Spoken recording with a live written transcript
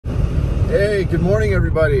Hey, good morning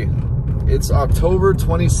everybody. It's October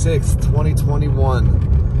 26th,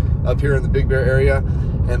 2021 up here in the Big Bear area,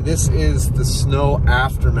 and this is the snow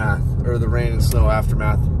aftermath, or the rain and snow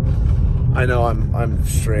aftermath. I know I'm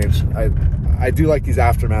strange. I do like these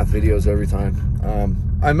aftermath videos every time.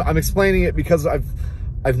 I'm explaining it because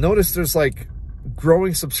I've noticed there's like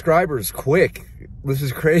growing subscribers quick. This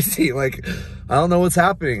is crazy. Like, I don't know what's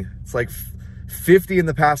happening. It's like 50 in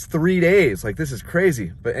the past 3 days. Like, this is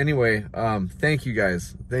crazy. But anyway, thank you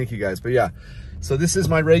guys. But yeah, so this is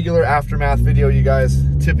my regular aftermath video, you guys.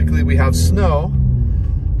 Typically we have snow,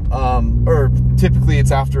 or typically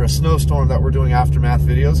it's after a snowstorm that we're doing aftermath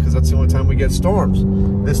videos, because that's the only time we get storms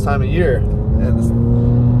this time of year.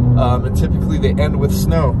 And typically they end with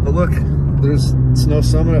snow. But look, there's Snow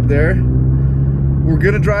Summit up there. We're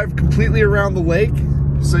gonna drive completely around the lake,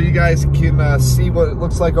 so you guys can see what it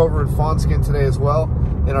looks like over in Fawnskin today as well,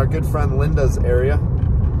 in our good friend Linda's area.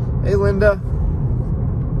 Hey, Linda.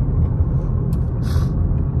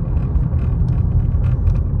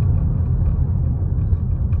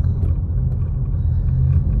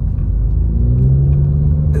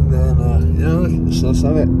 And then, you know, the Snow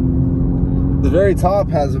Summit. The very top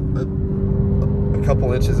has a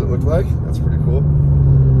couple inches, it looked like. That's pretty cool.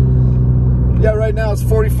 Yeah, right now it's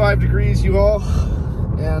 45 degrees, you all.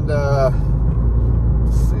 And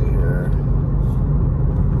let's see here,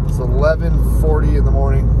 it's 11:40 in the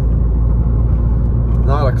morning.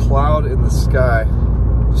 Not a cloud in the sky.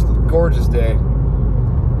 Just a gorgeous day.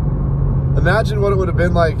 Imagine what it would have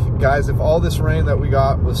been like, guys, if all this rain that we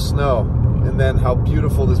got was snow, and then how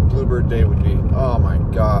beautiful this Bluebird day would be. Oh my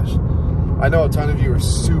gosh. I know a ton of you are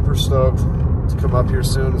super stoked to come up here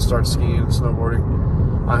soon and start skiing and snowboarding.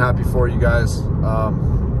 I'm happy for you guys.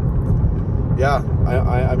 Yeah,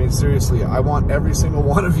 I mean, seriously, I want every single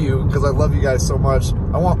one of you, because I love you guys so much.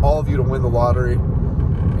 I want all of you to win the lottery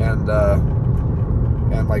and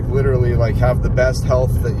like literally like have the best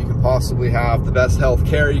health that you can possibly have, the best health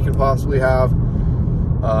care you can possibly have.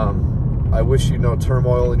 I wish you no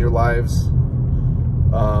turmoil in your lives.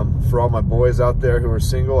 For all my boys out there who are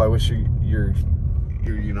single, I wish you're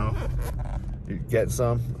you know, you get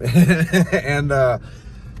some.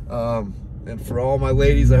 And for all my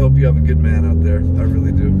ladies, I hope you have a good man out there. I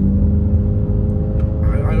really do.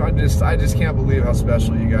 I just can't believe how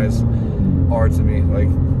special you guys are to me. Like,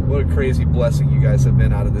 what a crazy blessing you guys have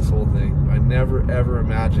been out of this whole thing. I never ever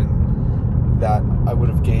imagined that I would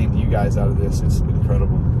have gained you guys out of this. It's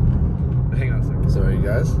incredible. Hang on a second. Sorry, you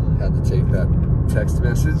guys. Had to take that text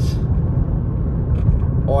message.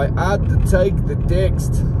 I had to take the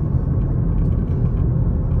text.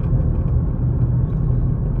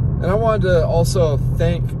 And I wanted to also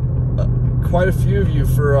thank quite a few of you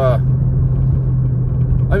for, I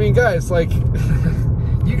mean, guys, like,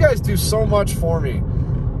 you guys do so much for me.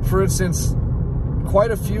 For instance,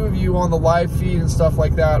 quite a few of you on the live feed and stuff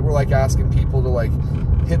like that were like asking people to like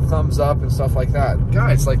hit thumbs up and stuff like that.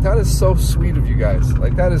 Guys, like, that is so sweet of you guys.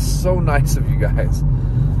 Like, that is so nice of you guys.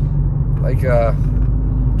 Like,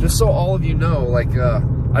 just so all of you know, like,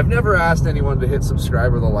 I've never asked anyone to hit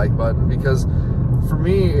subscribe or the like button, because for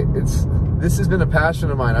me, this has been a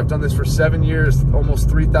passion of mine. I've done this for 7 years, almost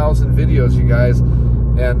 3,000 videos, you guys,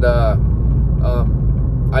 and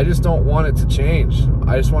I just don't want it to change.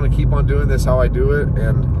 I just want to keep on doing this how I do it,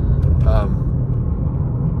 and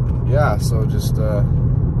yeah, so just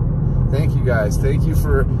thank you guys. Thank you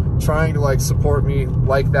for trying to like support me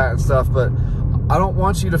like that and stuff, but I don't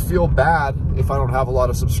want you to feel bad if I don't have a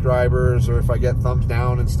lot of subscribers or if I get thumbs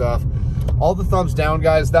down and stuff. All the thumbs down,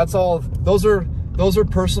 guys, that's all, those are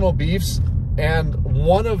personal beefs, and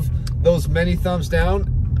one of those many thumbs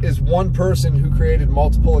down is one person who created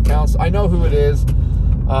multiple accounts. I know who it is,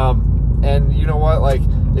 and you know what, like,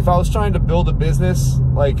 if I was trying to build a business,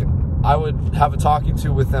 like, I would have a talking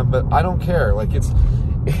to with them, but I don't care. Like, it's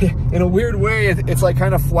in a weird way, it's like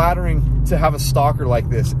kind of flattering to have a stalker like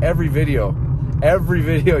this every video,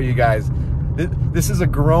 you guys. This is a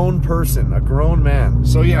grown person, a grown man.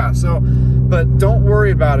 So yeah, but don't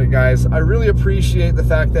worry about it, guys. I really appreciate the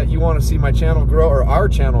fact that you want to see my channel grow, or our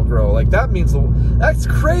channel grow. Like, that means, that's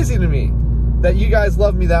crazy to me that you guys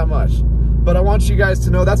love me that much. But I want you guys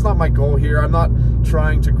to know that's not my goal here. I'm not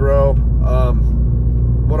trying to grow.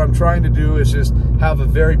 What I'm trying to do is just have a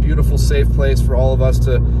very beautiful, safe place for all of us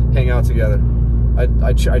to hang out together.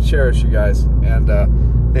 I cherish you guys, and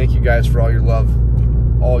thank you guys for all your love,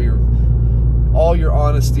 all your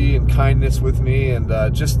honesty and kindness with me, and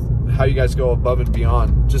just how you guys go above and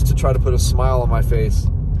beyond just to try to put a smile on my face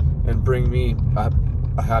and bring me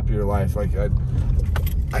a happier life. Like,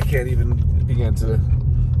 I can't even begin to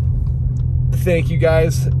thank you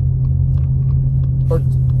guys, or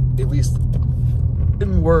at least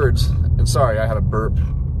in words. And sorry, I had to burp,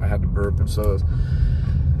 and so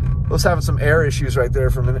I was having some air issues right there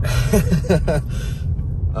for a minute.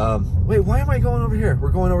 Wait, why am I going over here?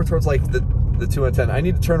 We're going over towards like the 2 and 10. I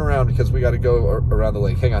need to turn around because we got to go around the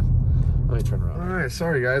lake. Hang on, let me turn around. All right,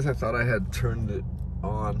 sorry guys, I thought I had turned it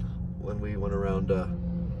on when we went around that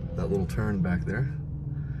little turn back there,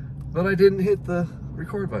 but I didn't hit the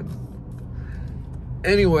record button.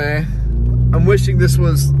 Anyway, I'm wishing this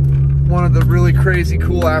was one of the really crazy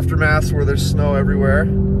cool aftermaths where there's snow everywhere.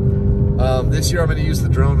 This year I'm going to use the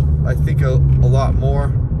drone, I think, a lot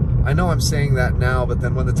more. I know I'm saying that now, but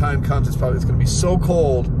then when the time comes, it's going to be so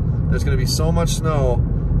cold, there's going to be so much snow,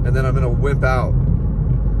 and then I'm going to wimp out.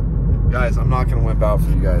 Guys, I'm not going to wimp out for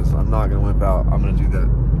you guys. I'm not going to wimp out. I'm going to do that.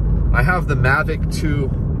 I have the Mavic 2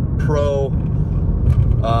 Pro.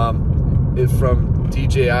 It's from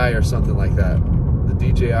DJI or something like that. The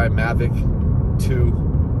DJI Mavic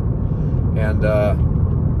 2. And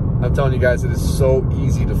I'm telling you guys, it is so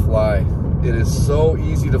easy to fly. It is so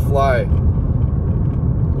easy to fly.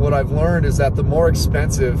 What I've learned is that the more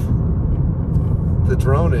expensive the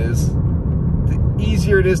drone is, the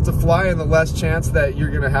easier it is to fly and the less chance that you're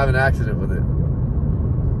gonna have an accident with it.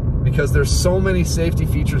 Because there's so many safety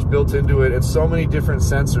features built into it and so many different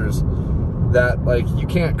sensors that, like, you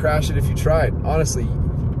can't crash it if you tried. Honestly,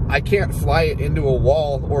 I can't fly it into a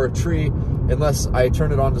wall or a tree unless I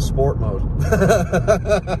turn it on to sport mode.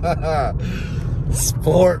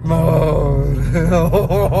 Sport mode.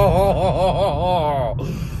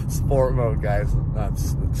 Sport mode, guys.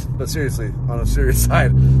 But seriously, on a serious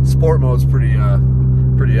side, sport mode's pretty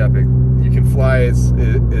epic. You can fly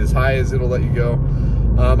as high as it'll let you go.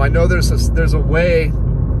 I know there's a way,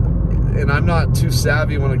 and I'm not too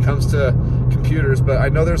savvy when it comes to computers, but I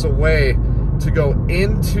know there's a way to go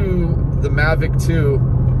into the Mavic 2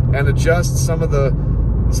 and adjust some of the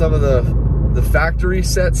factory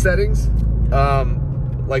settings,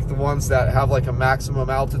 like the ones that have like a maximum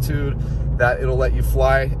altitude that it'll let you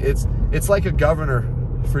fly. It's like a governor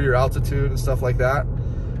for your altitude and stuff like that.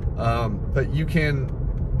 But you can,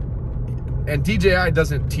 and DJI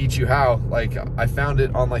doesn't teach you how. Like, I found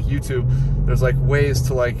it on like YouTube. There's like ways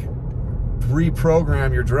to like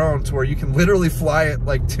reprogram your drone to where you can literally fly it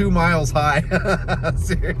like 2 miles high.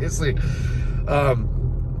 Seriously.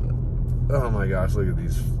 Oh my gosh, look at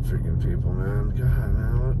these freaking people, man. God,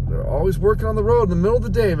 man, they're always working on the road in the middle of the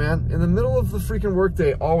day, man. In the middle of the freaking work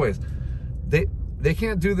day, always. They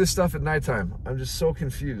can't do this stuff at nighttime. I'm just so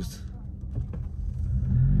confused.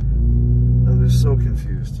 I'm just so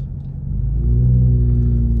confused.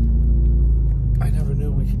 I never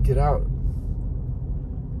knew we could get out.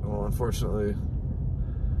 Well, unfortunately,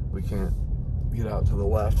 we can't get out to the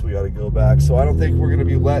left. We got to go back. So I don't think we're going to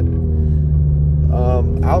be let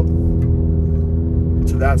out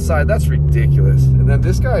to that side. That's ridiculous. And then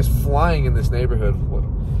this guy's flying in this neighborhood.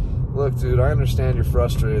 Look, dude, I understand you're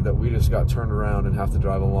frustrated that we just got turned around and have to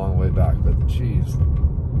drive a long way back, but jeez.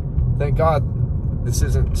 Thank God this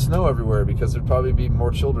isn't snow everywhere, because there'd probably be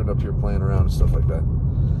more children up here playing around and stuff like that.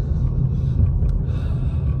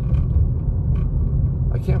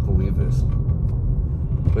 I can't believe this.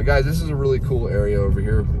 But guys, this is a really cool area over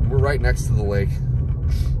here. We're right next to the lake.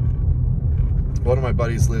 One of my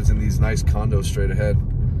buddies lives in these nice condos straight ahead.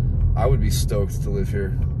 I would be stoked to live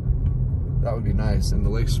here. That would be nice. And the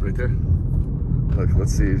lake's right there. Look,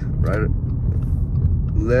 let's see. Right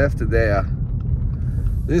left there.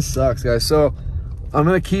 This sucks, guys. So I'm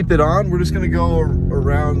gonna keep it on. We're just gonna go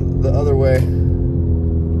around the other way.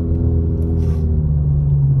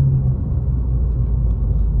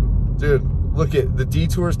 Dude, look at the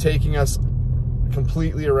detours taking us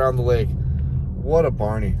completely around the lake. What a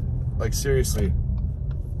Barney. Like, seriously.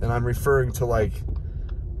 And I'm referring to like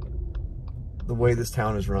the way this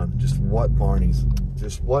town is run. Just what Barneys.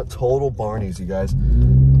 Just what total Barneys, you guys.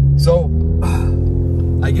 So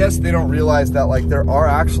I guess they don't realize that like there are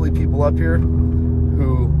actually people up here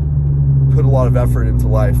who put a lot of effort into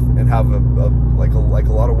life and have a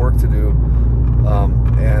lot of work to do.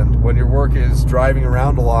 And when your work is driving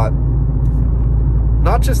around a lot,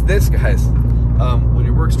 not just this, guys, when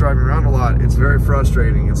your work's driving around a lot, it's very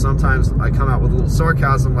frustrating. And sometimes I come out with a little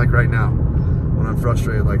sarcasm, like right now, when I'm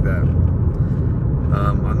frustrated like that.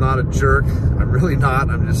 I'm not a jerk. I'm really not.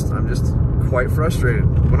 I'm just quite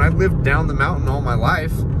frustrated. When I lived down the mountain all my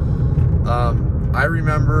life, I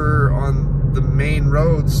remember on the main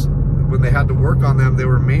roads, when they had to work on them, they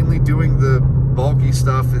were mainly doing the bulky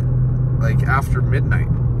stuff like after midnight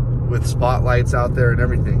with spotlights out there and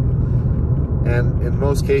everything. And in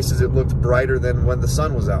most cases, it looked brighter than when the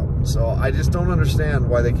sun was out. So I just don't understand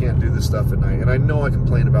why they can't do this stuff at night. And I know I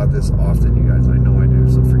complain about this often, you guys. I know I do,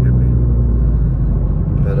 so forgive me.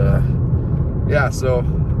 yeah, so, oh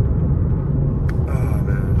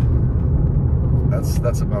man,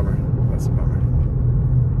 that's a bummer. That's a bummer.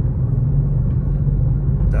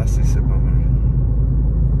 Das ist a bummer.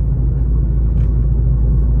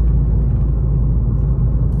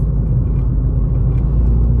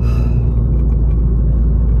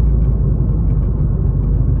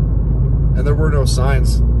 And there were no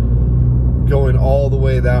signs going all the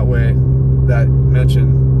way that way that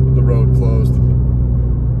mention the road closed.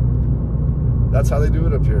 That's how they do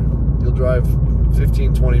it up here. You'll drive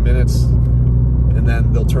 15, 20 minutes and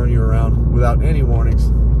then they'll turn you around without any warnings.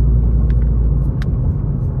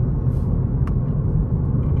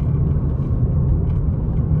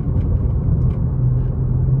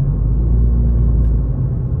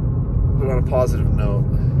 But on a positive note,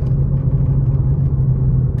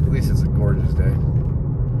 at least it's a gorgeous day.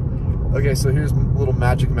 Okay, so here's Little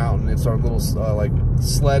Magic Mountain. It's our little like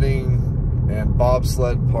sledding and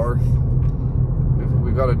bobsled park.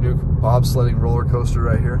 We've got a new bobsledding roller coaster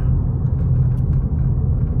right here,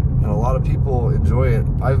 and a lot of people enjoy it.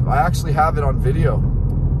 I actually have it on video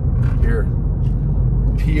here,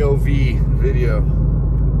 POV video.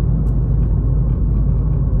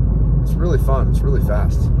 It's really fun. It's really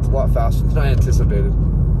fast. It's a lot faster than I anticipated.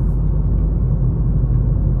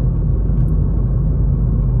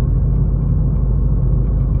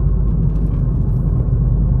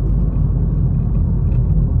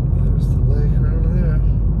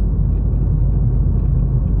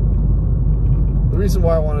 The reason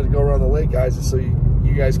why I wanted to go around the lake, guys, is so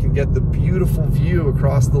you guys can get the beautiful view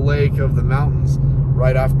across the lake of the mountains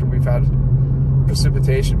right after we've had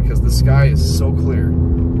precipitation, because the sky is so clear.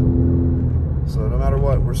 So no matter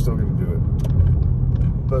what, we're still going to do it.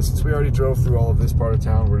 But since we already drove through all of this part of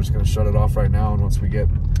town, we're just going to shut it off right now, and once we get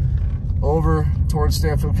over towards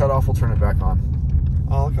Stanfield Cutoff, we'll turn it back on.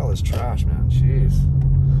 Oh, look at all this trash, man. Jeez.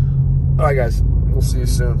 All right, guys, we'll see you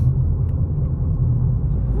soon.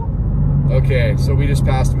 Okay, so we just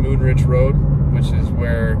passed Moonridge Road, which is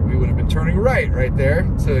where we would have been turning right there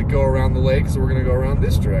to go around the lake. So we're gonna go around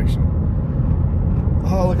this direction.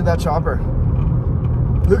 Oh, look at that chopper.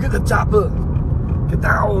 Look at the chopper. Get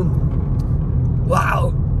down.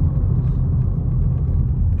 Wow.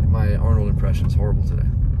 My Arnold impression is horrible today.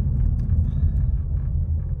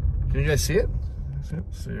 Can you guys see it?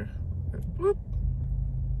 See here. Whoop.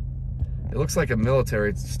 It looks like a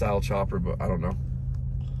military style chopper, but I don't know.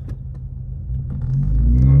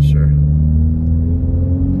 Sure.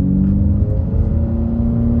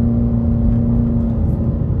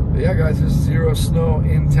 But yeah, guys, there's zero snow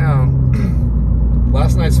in town.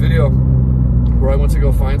 Last night's video where I went to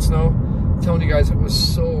go find snow, I'm telling you guys, it was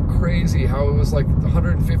so crazy how it was like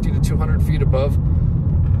 150 to 200 feet above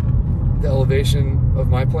the elevation of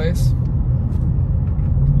my place.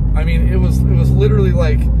 I mean, it was literally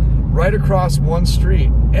like right across one street.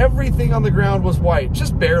 Everything on the ground was white,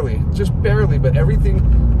 just barely, but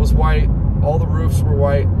everything was white. All the roofs were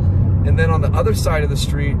white. And then on the other side of the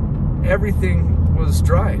street, everything was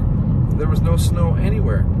dry. There was no snow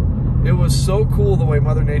anywhere. It was so cool the way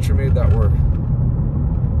Mother Nature made that work.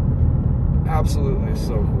 Absolutely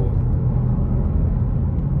so cool.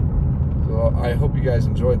 So I hope you guys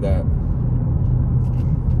enjoyed that.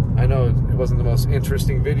 I know it wasn't the most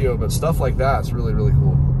interesting video, but stuff like that's really, really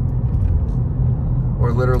cool.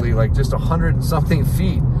 Or literally like just 100 and something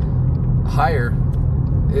feet higher,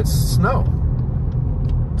 it's snow.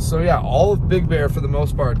 So yeah, all of Big Bear for the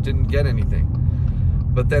most part didn't get anything.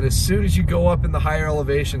 But then as soon as you go up in the higher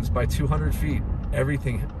elevations by 200 feet,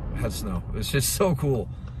 everything has snow. It's just so cool.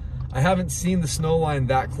 I haven't seen the snow line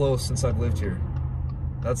that close since I've lived here.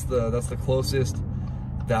 That's the closest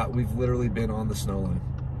that we've literally been on the snow line.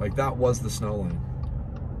 Like that was the snow line,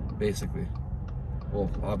 basically. Well,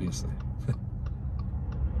 obviously.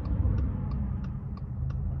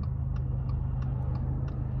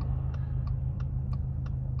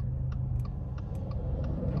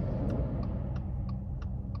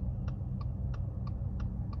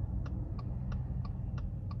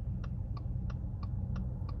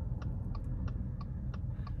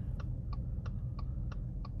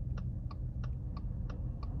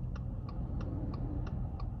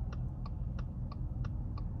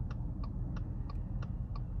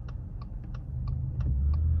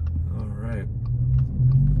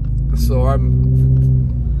 So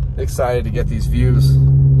I'm excited to get these views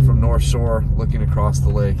from North Shore looking across the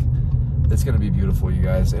lake. It's going to be beautiful, you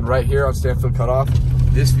guys. And right here on Stanfield Cutoff,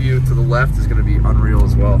 this view to the left is going to be unreal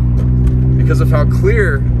as well, because of how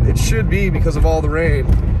clear it should be because of all the rain.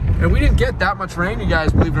 And we didn't get that much rain, you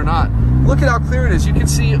guys, believe it or not. Look at how clear it is. You can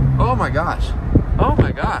see, oh my gosh. Oh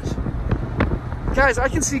my gosh. Guys, I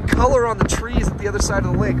can see color on the trees at the other side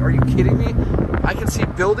of the lake. Are you kidding me? I can see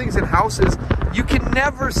buildings and houses. You can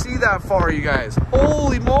never see that far, you guys.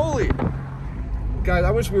 Holy moly. Guys,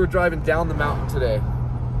 I wish we were driving down the mountain today.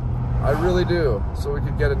 I really do. So we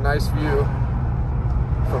could get a nice view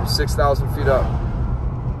from 6,000 feet up.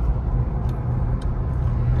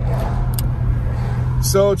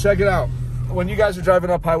 So check it out. When you guys are driving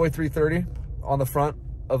up Highway 330 on the front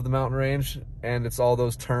of the mountain range, and it's all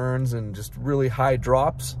those turns and just really high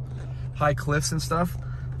drops, high cliffs and stuff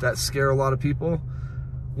that scare a lot of people.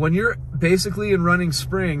 When you're basically in Running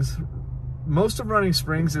Springs, most of Running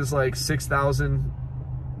Springs is like 6,000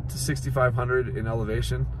 to 6,500 in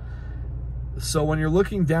elevation. So when you're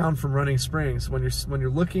looking down from Running Springs, when you're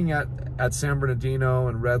looking at San Bernardino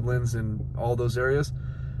and Redlands and all those areas,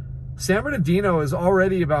 San Bernardino is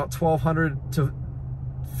already about 1,200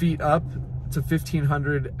 feet up to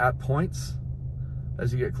 1,500 at points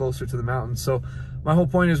as you get closer to the mountain. So my whole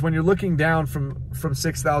point is, when you're looking down from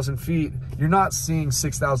 6,000 feet, you're not seeing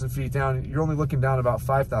 6,000 feet down. You're only looking down about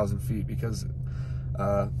 5,000 feet, because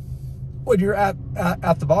when you're at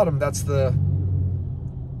the bottom, that's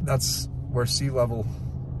where sea level,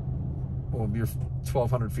 well, you're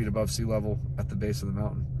 1,200 feet above sea level at the base of the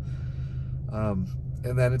mountain.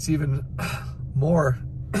 And then it's even more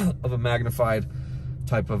of a magnified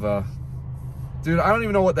type of dude, I don't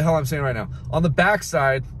even know what the hell I'm saying right now. On the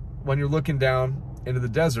backside, when you're looking down into the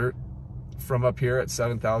desert from up here at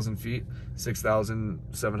 7,000 feet,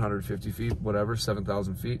 6,750 feet, whatever,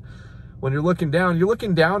 7,000 feet. When you're looking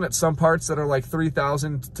down at some parts that are like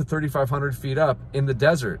 3,000 to 3,500 feet up in the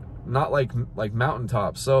desert, not like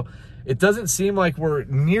mountaintops. So it doesn't seem like we're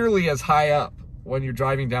nearly as high up when you're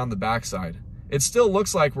driving down the backside. It still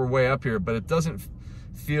looks like we're way up here, but it doesn't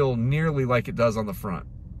feel nearly like it does on the front,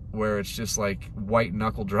 where it's just like white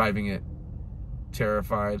knuckle driving it,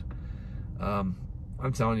 terrified.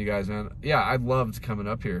 I'm telling you guys, man, yeah, I loved coming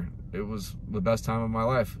up here. It was the best time of my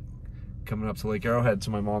life, coming up to Lake Arrowhead to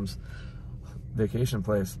my mom's vacation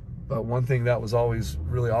place. But one thing that was always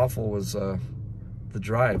really awful was the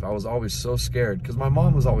drive. I was always so scared, because my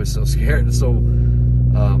mom was always so scared. So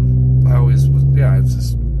I always was, yeah, it's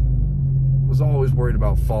just was always worried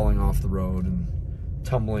about falling off the road and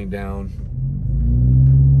tumbling down.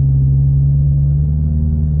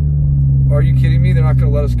 Are you kidding me? They're not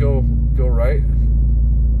gonna let us go right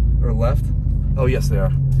or left? Oh yes, they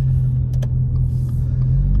are.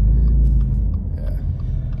 Yeah.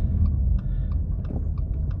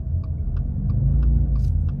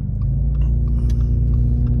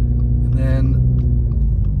 And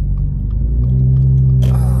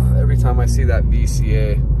then every time I see that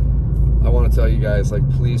VCA, I want to tell you guys, like,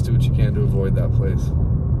 please do what you can to avoid that place.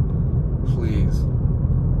 Please.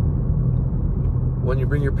 When you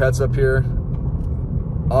bring your pets up here,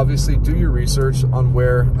 obviously do your research on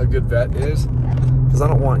where a good vet is, because I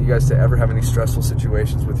don't want you guys to ever have any stressful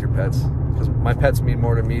situations with your pets, because my pets mean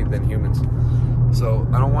more to me than humans. So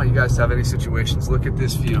I don't want you guys to have any situations. Look at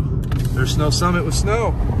this view. There's Snow Summit with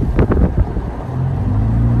snow.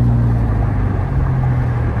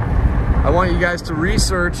 I want you guys to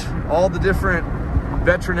research all the different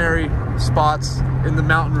veterinary spots in the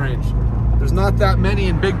mountain range. There's not that many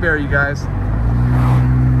in Big Bear, you guys.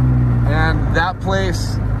 And that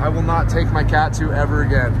place, I will not take my cat to ever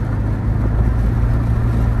again.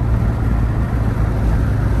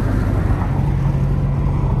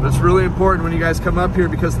 But it's really important when you guys come up here,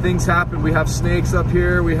 because things happen. We have snakes up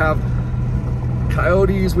here, we have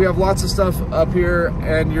coyotes, we have lots of stuff up here,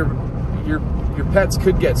 and your pets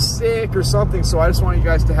could get sick or something. So I just want you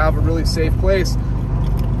guys to have a really safe place,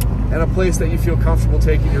 and a place that you feel comfortable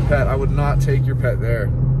taking your pet. I would not take your pet there.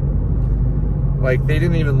 Like, they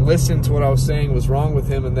didn't even listen to what I was saying was wrong with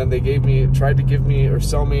him, and then they tried to give me or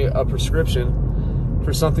sell me a prescription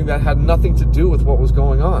for something that had nothing to do with what was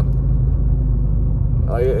going on.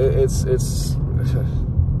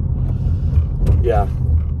 Yeah.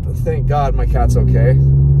 Thank God my cat's okay,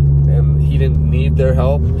 and he didn't need their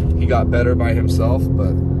help. He got better by himself.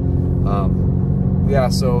 But yeah,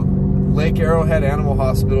 so Lake Arrowhead Animal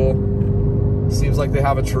Hospital seems like they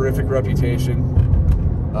have a terrific reputation.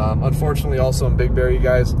 Unfortunately, also in Big Bear, you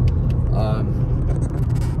guys,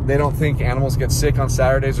 they don't think animals get sick on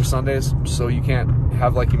Saturdays or Sundays, so you can't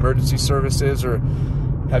have like emergency services or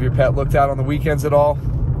have your pet looked at on the weekends at all,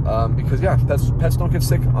 because yeah, pets don't get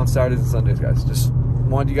sick on Saturdays and Sundays, guys. Just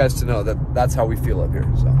wanted you guys to know that that's how we feel up here.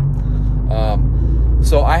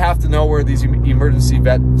 So I have to know where these emergency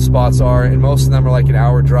vet spots are, and most of them are like an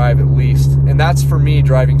hour drive at least, and that's for me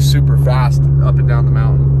driving super fast up and down the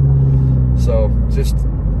mountain. So just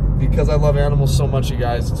because I love animals so much, you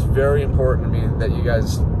guys, it's very important to me that you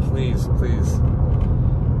guys please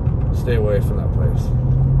Stay away from that place.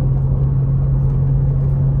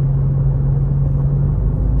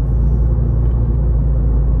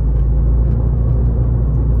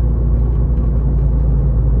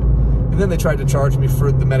 And then they tried to charge me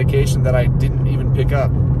for the medication that I didn't even pick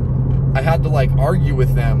up. I had to like argue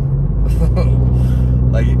with them.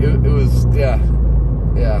 Like it was, yeah,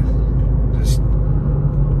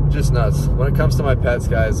 just nuts. When it comes to my pets,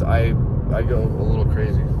 guys, I go a little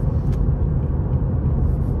crazy.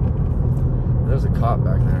 There's a cop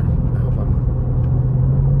back there. I hope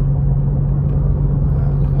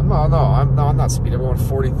I'm not speeding. I'm going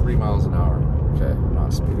 43 miles an hour. Okay, I'm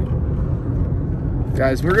not speeding.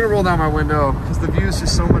 Guys, we're gonna roll down my window because the view is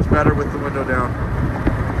just so much better with the window down.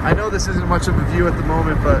 I know this isn't much of a view at the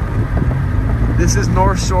moment, but this is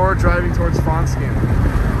North Shore driving towards Fawnskin.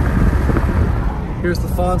 Here's the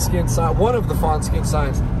Fawnskin sign, one of the Fawnskin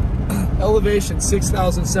signs. Elevation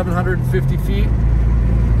 6,750 feet.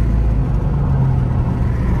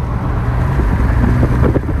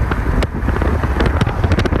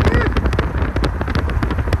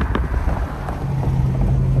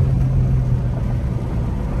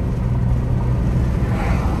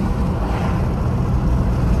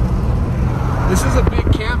 This is a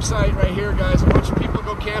big campsite right here, guys. A bunch of people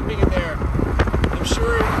go camping in there. I'm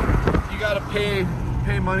sure you gotta pay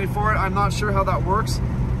money for it. I'm not sure how that works.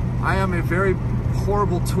 I am a very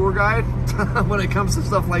horrible tour guide when it comes to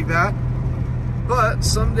stuff like that. But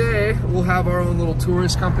someday we'll have our own little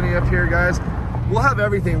tourist company up here, guys. We'll have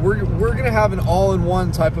everything. We're gonna have an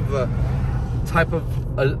all-in-one type of a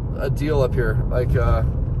deal up here, like a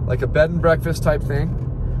bed and breakfast type thing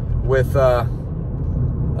with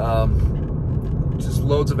just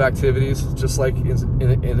loads of activities, just like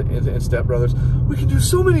in Step Brothers. We can do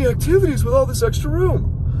so many activities with all this extra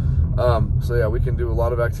room. So yeah, we can do a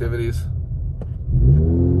lot of activities.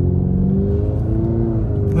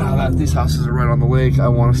 Wow, these houses are right on the lake. I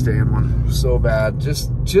want to stay in one so bad.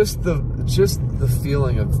 Just the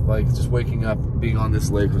feeling of like just waking up, being on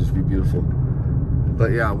this lake would just be beautiful.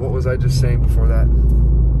 But yeah, what was I just saying before that?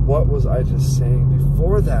 What was I just saying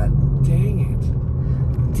before that? Dang it.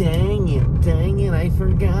 Dang it, I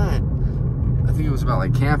forgot. I think it was about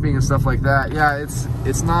like camping and stuff like that. Yeah,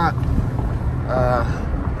 it's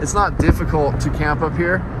not difficult to camp up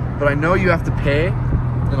here, but I know you have to pay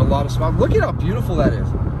in a lot of spots. Look at how beautiful that is.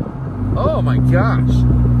 Oh my gosh.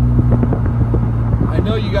 I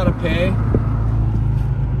know you gotta pay.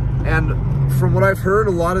 And from what I've heard,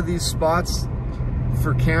 a lot of these spots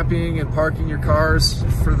for camping and parking your cars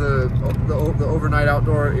for the overnight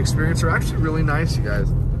outdoor experience are actually really nice, you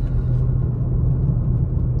guys.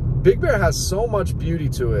 Big Bear has so much beauty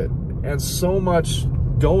to it and so much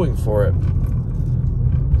going for it.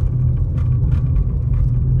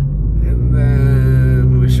 And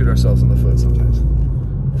then we shoot ourselves in the foot sometimes.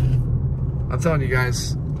 I'm telling you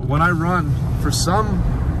guys, when I run for some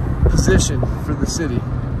position for the city,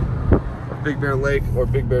 Big Bear Lake or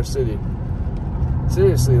Big Bear City,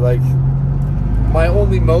 seriously, like, my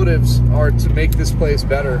only motives are to make this place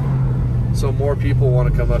better so more people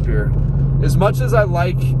want to come up here. As much as I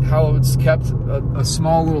like how it's kept a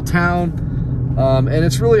small little town, and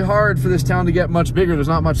it's really hard for this town to get much bigger. There's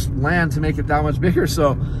not much land to make it that much bigger.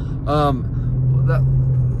 So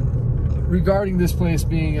regarding this place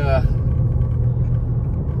being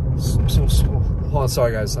hold on,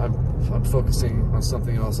 sorry guys, I'm focusing on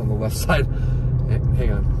something else on the left side.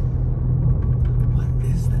 Hang on. What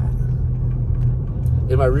is that?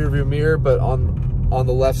 In my rear view mirror, but on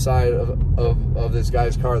the left side of this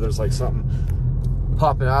guy's car, there's like something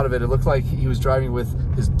popping out of it. It looked like he was driving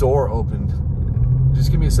with his door opened. Just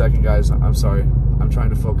give me a second, guys. I'm sorry. I'm trying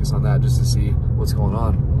to focus on that just to see what's going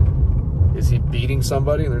on. Is he beating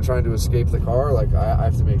somebody and they're trying to escape the car? Like, I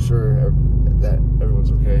have to make sure that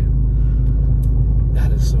everyone's okay.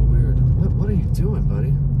 That is so weird. What are you doing,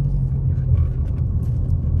 buddy?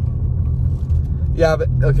 Yeah, but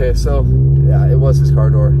okay, so yeah, it was his car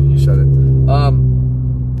door. He shut it.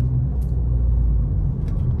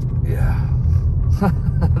 Yeah.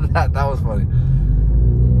 that was funny.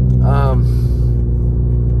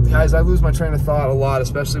 Guys, I lose my train of thought a lot,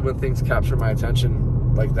 especially when things capture my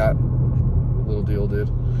attention like that little deal did.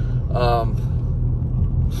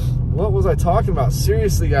 What was I talking about?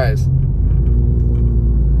 Seriously, guys.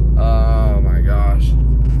 Oh my gosh.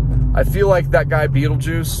 I feel like that guy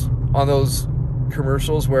Beetlejuice on those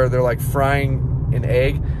commercials where they're like frying an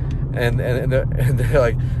egg and they're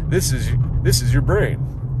like, this is your brain,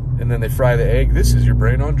 and then they fry the egg. This is your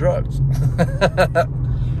brain on drugs.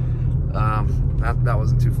 That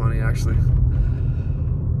wasn't too funny actually.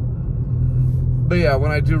 But yeah,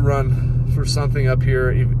 when I do run for something up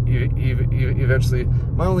here eventually.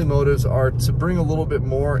 My only motives are to bring a little bit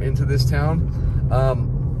more into this town.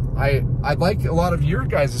 I'd like a lot of your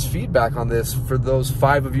guys' feedback on this. For those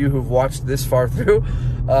 5 of you who've watched this far through,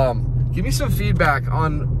 give me some feedback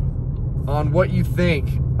on what you think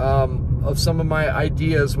of some of my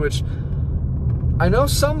ideas, which I know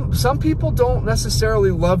some people don't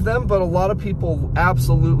necessarily love them, but a lot of people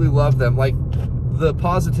absolutely love them. Like, the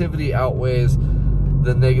positivity outweighs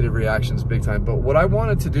the negative reactions big time. But what I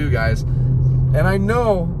wanted to do, guys, and I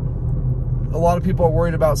know a lot of people are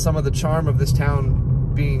worried about some of the charm of this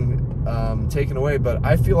town being taken away, but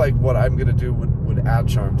I feel like what I'm gonna do would add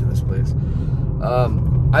charm to this place.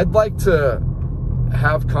 I'd like to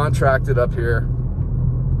have contracted up here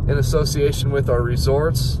in association with our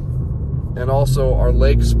resorts and also our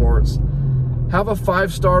lake sports, have a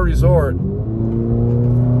 5-star resort,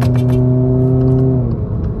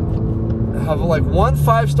 have like one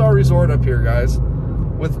 5-star resort up here, guys,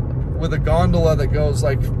 with a gondola that goes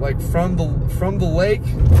like from the lake,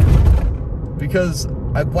 because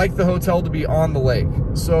I'd like the hotel to be on the lake,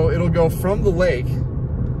 so it'll go from the lake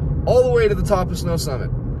all the way to the top of Snow Summit.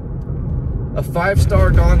 A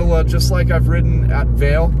 5-star gondola, just like I've ridden at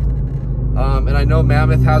Vail. And I know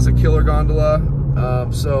Mammoth has a killer gondola,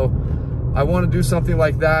 so I want to do something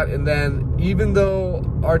like that. And then, even though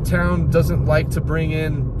our town doesn't like to bring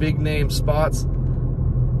in big name spots,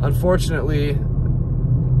 unfortunately,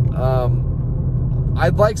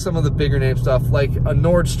 I'd like some of the bigger name stuff, like a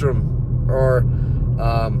Nordstrom, or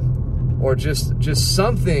just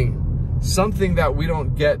something that we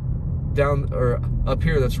don't get down or up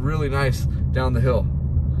here that's really nice down the hill.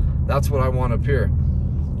 That's what I want up here.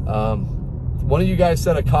 One of you guys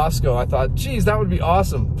said a Costco. I thought, geez, that would be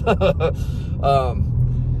awesome.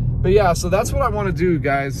 But yeah, so that's what I want to do,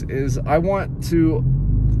 guys, is I want to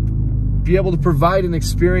be able to provide an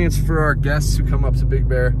experience for our guests who come up to Big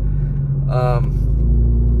Bear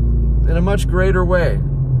in a much greater way.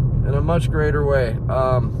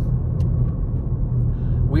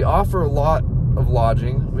 We offer a lot of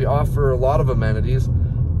lodging. We offer a lot of amenities,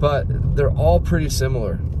 but they're all pretty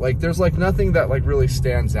similar. Like, there's like nothing that like really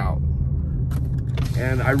stands out.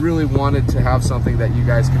 And I really wanted to have something that you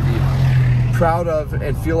guys can be proud of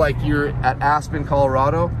and feel like you're at Aspen,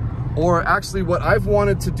 Colorado. Or actually, what I've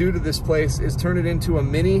wanted to do to this place is turn it into a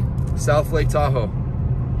mini South Lake Tahoe.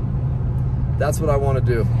 That's what I want to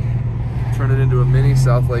do. Turn it into a mini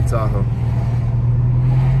South Lake Tahoe.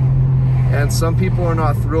 And some people are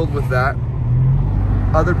not thrilled with that.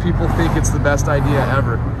 Other people think it's the best idea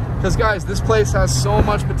ever. Because, guys, this place has so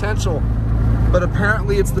much potential, but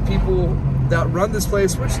apparently it's the people that run this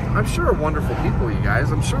place, which I'm sure are wonderful people, you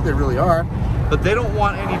guys. I'm sure they really are, but they don't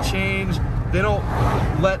want any change. They don't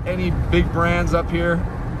let any big brands up here,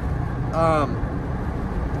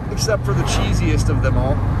 except for the cheesiest of them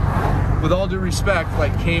all. With all due respect,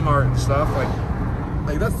 like Kmart and stuff, like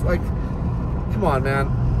that's like, come on,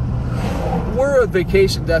 man. We're a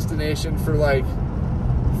vacation destination for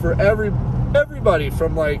everybody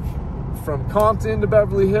from Compton to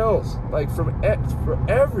Beverly Hills, like for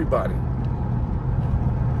everybody.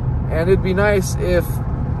 And it'd be nice if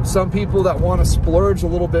some people that want to splurge a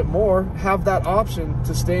little bit more have that option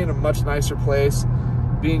to stay in a much nicer place,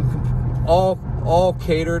 being all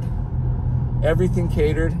catered, everything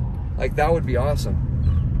catered. Like, that would be awesome.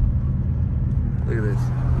 Look at this.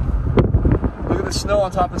 Look at the snow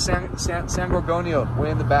on top of San Gorgonio, way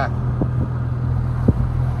in the back.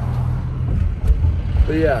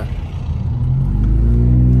 But yeah.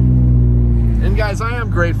 And guys, I am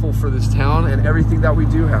grateful for this town and everything that we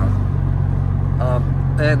do have.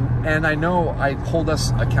 And I know I hold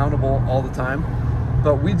us accountable all the time,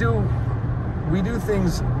 but we do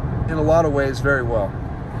things in a lot of ways very well.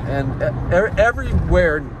 And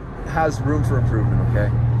everywhere has room for improvement,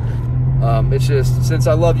 okay? It's just, since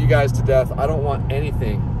I love you guys to death, I don't want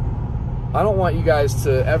you guys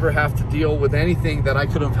to ever have to deal with anything that I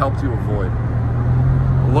could have helped you avoid.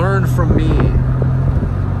 Learn from me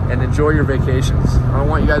and enjoy your vacations. I don't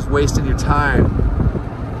want you guys wasting your time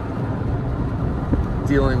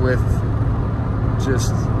dealing with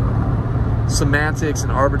just semantics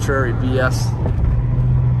and arbitrary BS.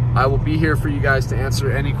 I will be here for you guys to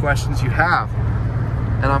answer any questions you have.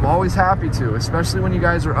 And I'm always happy to, especially when you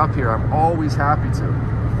guys are up here. I'm always happy to.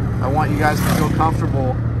 I want you guys to feel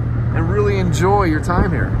comfortable and really enjoy your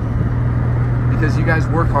time here, because you guys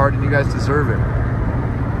work hard and you guys deserve it.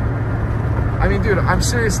 I mean, dude, I'm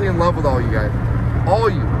seriously in love with all you guys. All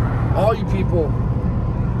you people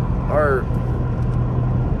are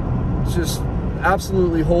just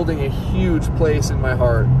absolutely holding a huge place in my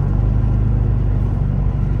heart.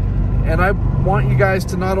 And want you guys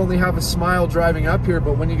to not only have a smile driving up here,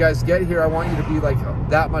 but when you guys get here, I want you to be like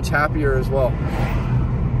that much happier as well.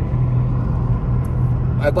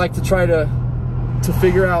 I'd like to try to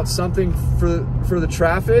figure out something for the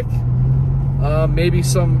traffic, maybe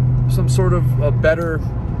some sort of a better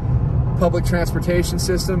public transportation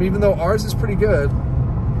system, even though ours is pretty good.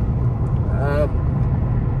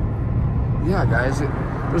 Yeah, guys,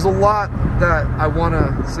 there's a lot that I want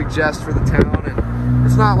to suggest for the town, and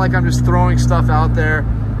it's not like I'm just throwing stuff out there.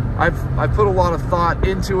 I've put a lot of thought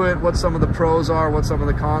into it, what some of the pros are, what some of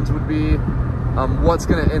the cons would be, what's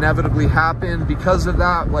going to inevitably happen because of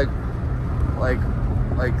that. Like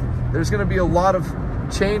there's going to be a lot of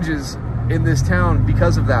changes in this town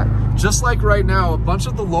because of that. Just like right now, a bunch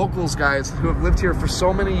of the locals, guys, who have lived here for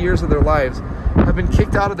so many years of their lives have been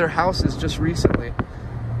kicked out of their houses just recently,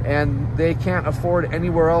 and they can't afford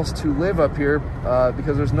anywhere else to live up here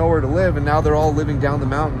because there's nowhere to live, and now they're all living down the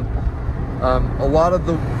mountain. A lot of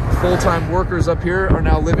the full-time workers up here are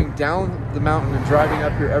now living down the mountain and driving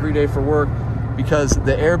up here every day for work because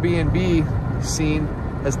the Airbnb scene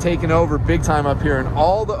has taken over big time up here, and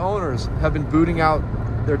all the owners have been booting out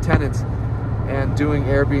their tenants and doing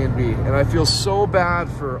Airbnb. And I feel so bad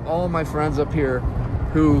for all my friends up here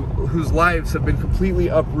whose lives have been completely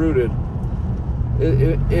uprooted.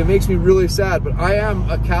 It makes me really sad, but I am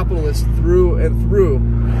a capitalist through and through.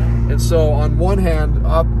 And so on one hand,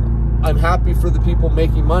 I'm happy for the people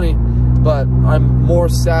making money, but I'm more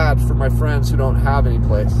sad for my friends who don't have any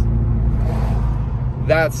place.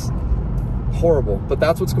 That's horrible, but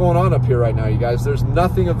that's what's going on up here right now, you guys. There's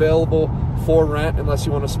nothing available for rent unless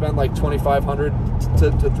you want to spend like $2,500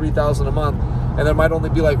 to $3,000 a month, and there might only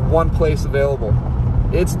be like one place available.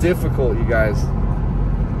 It's difficult, you guys.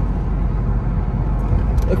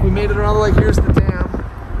 Look, we made it around the lake. Here's the dam.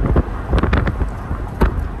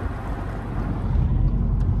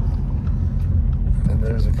 And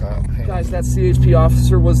there's a cop. Hey. Guys, that CHP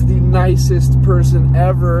officer was the nicest person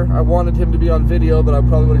ever. I wanted him to be on video, but I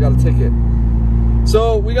probably would have got a ticket.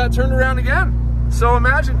 So we got turned around again. So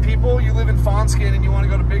imagine, people, you live in Fawnskin and you want to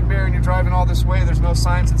go to Big Bear and you're driving all this way. There's no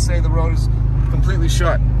signs that say the road is completely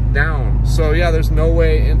shut down. So yeah, there's no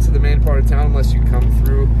way into the main part of town unless you come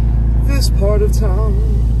through this part of town,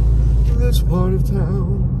 this part of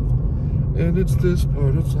town, and it's this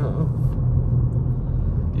part of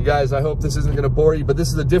town. You guys, I hope this isn't going to bore you, but this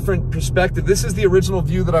is a different perspective. This is the original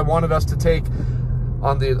view that I wanted us to take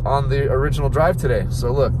on the original drive today.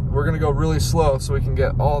 So look, we're gonna go really slow so we can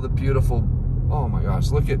get all the beautiful, oh my gosh,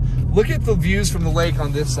 look at the views from the lake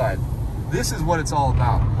on this side. This is what it's all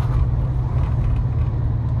about.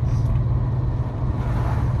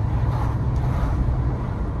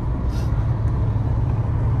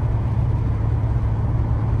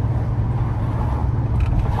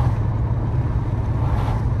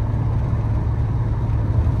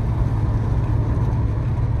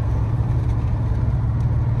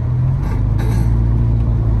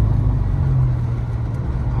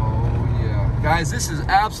 Guys, this is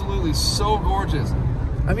absolutely so gorgeous.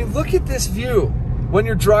 I mean, look at this view when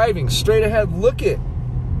you're driving straight ahead. Look at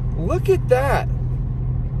that.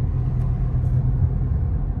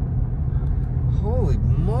 Holy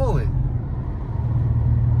moly.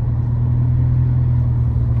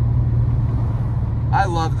 I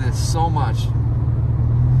love this so much.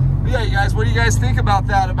 But yeah, you guys, what do you guys think about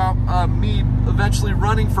that? About me eventually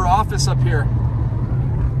running for office up here?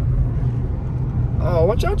 Oh,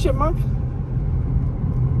 watch out, chipmunk.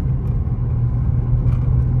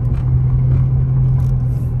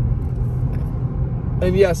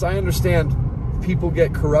 And yes, I understand people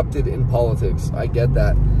get corrupted in politics. I get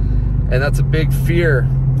that. And that's a big fear.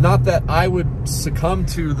 Not that I would succumb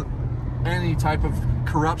to any type of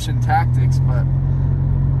corruption tactics, but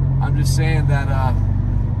I'm just saying that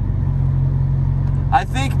I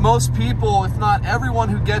think most people, if not everyone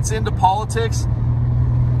who gets into politics,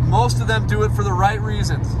 most of them do it for the right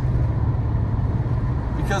reasons.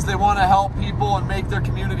 Because they want to help people and make their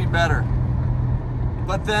community better.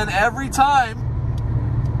 But then every time,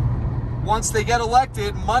 once they get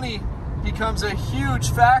elected, money becomes a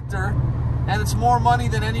huge factor, and it's more money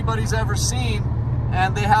than anybody's ever seen,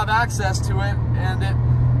 and they have access to it, and it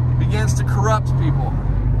begins to corrupt people.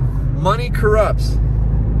 Money corrupts.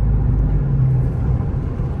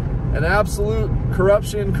 And absolute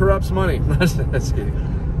corruption corrupts money. That's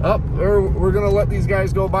kidding. Oh, we're gonna let these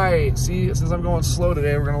guys go by. See, since I'm going slow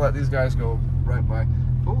today, we're gonna let these guys go right by.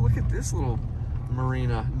 Oh, look at this little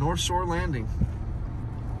marina, North Shore Landing.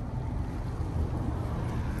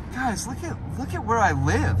 Guys, look at where I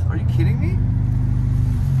live. Are you kidding me?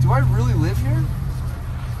 Do I really live here?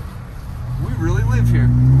 We really live here.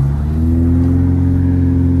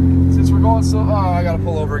 Since we're going so, oh, I gotta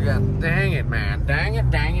pull over again. Dang it, man. Dang it,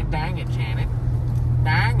 dang it, dang it, Janet.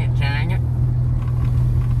 Dang it, dang it.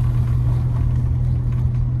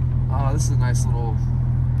 Oh, this is a nice little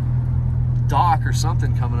dock or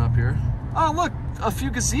something coming up here. Oh, look, a few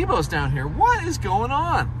gazebos down here. What is going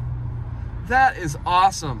on? That is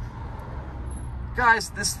awesome.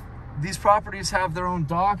 Guys, these properties have their own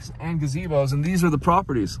docks and gazebos, and these are the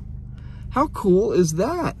properties. How cool is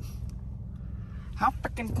that? How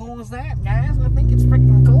freaking cool is that, guys? I think it's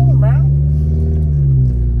freaking cool, man.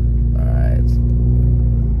 All right.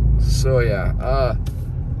 So yeah,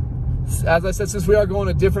 as I said, since we are going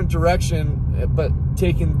a different direction, but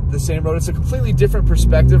taking the same road, it's a completely different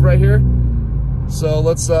perspective right here. So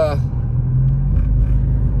let's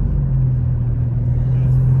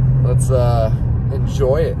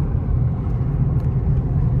enjoy it.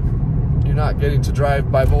 You're not getting to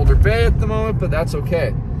drive by Boulder Bay at the moment, but that's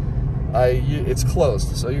okay. It's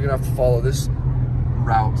closed, so you're gonna have to follow this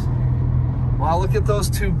route. Wow, look at those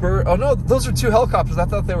two birds. Oh no, those are two helicopters. I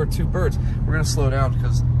thought they were two birds. We're gonna slow down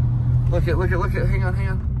because look at, hang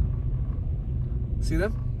on. See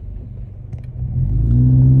them?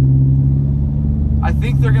 I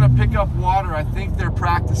think they're gonna pick up water. I think they're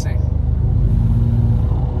practicing.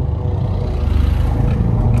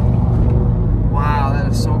 Wow,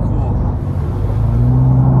 that is so cool.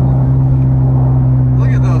 Look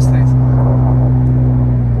at those things.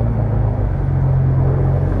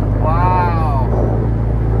 Wow.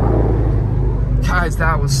 Guys,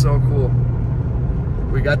 that was so cool.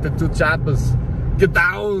 We got the two choppers. Get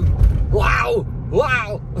down. Wow.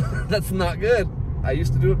 Wow. That's not good. I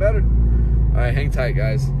used to do it better. All right, hang tight,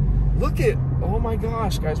 guys. Look at, oh my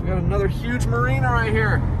gosh, guys, we got another huge marina right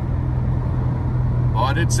here.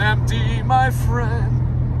 But it's empty, my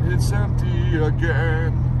friend. It's empty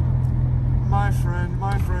again. My friend,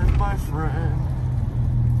 my friend, my friend.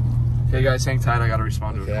 Okay, guys, hang tight. I got to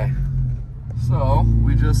respond to a call. So,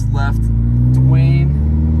 we just left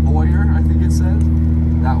Dwayne Boyer, I think it said.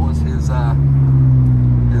 That was his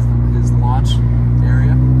launch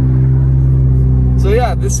area. So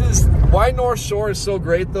yeah, this is why North Shore is so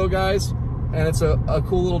great though, guys. And it's a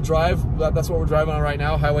cool little drive. That's what we're driving on right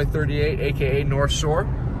now, Highway 38, aka North Shore,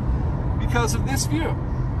 because of this view.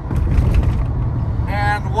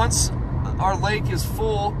 And once our lake is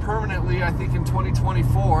full permanently, I think in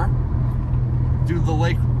 2024, due to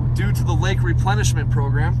the lake replenishment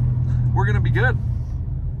program, we're gonna be good.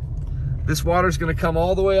 This water is gonna come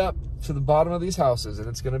all the way up to the bottom of these houses, and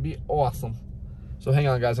it's gonna be awesome. So hang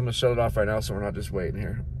on, guys, I'm gonna shut it off right now so we're not just waiting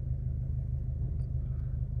here.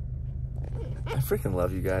 I freaking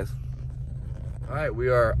love you guys. All right, we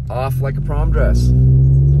are off like a prom dress.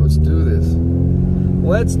 Let's do this.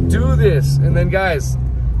 Let's do this. And then, guys,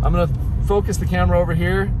 I'm gonna focus the camera over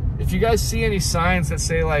here. If you guys see any signs that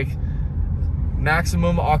say like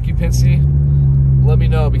maximum occupancy, let me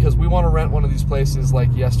know, because we want to rent one of these places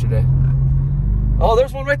like yesterday. Oh,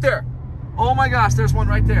 there's one right there. Oh my gosh, there's one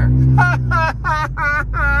right there.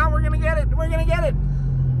 We're gonna get it. We're gonna get it.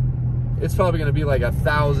 It's probably gonna be like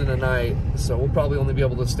 1,000 a night, so we'll probably only be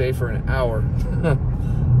able to stay for an hour.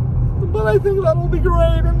 But I think that'll be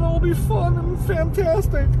great, and it'll be fun and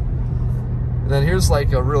fantastic. And then here's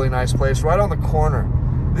like a really nice place right on the corner.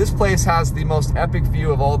 This place has the most epic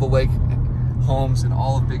view of all the lake homes in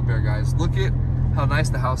all of Big Bear, guys. Look at how nice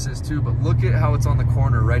the house is too, but look at how it's on the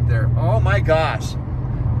corner right there. Oh my gosh.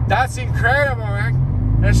 That's incredible,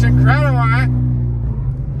 man. It's incredible, man.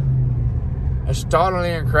 It's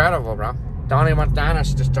totally incredible, bro. Tony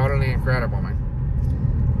Montana's just totally incredible, man.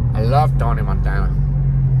 I love Tony Montana.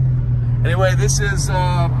 Anyway, this is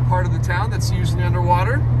part of the town that's usually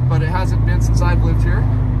underwater, but it hasn't been since I've lived here.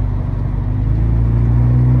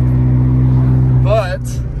 But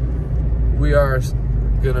we are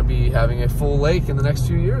gonna be having a full lake in the next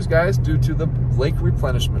few years, guys, due to the lake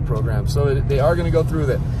replenishment program. So they are gonna go through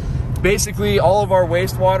that. Basically, all of our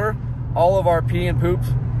wastewater, all of our pee and poop,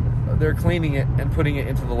 they're cleaning it and putting it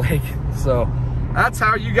into the lake. So that's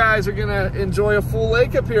how you guys are gonna enjoy a full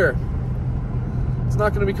lake up here. It's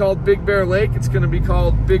not gonna be called Big Bear Lake, it's gonna be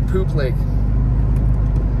called Big Poop Lake.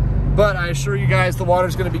 But I assure you guys, the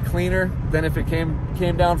water's gonna be cleaner than if it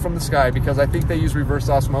came down from the sky, because I think they use reverse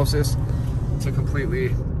osmosis to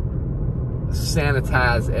completely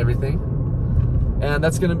sanitize everything. And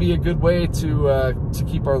that's gonna be a good way to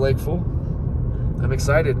keep our lake full. I'm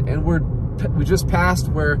excited. And we just passed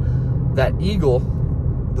where that eagle,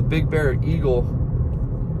 the Big Bear eagle,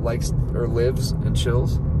 likes or lives and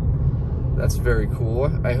chills. That's very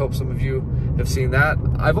cool. I hope some of you have seen that.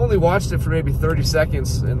 I've only watched it for maybe 30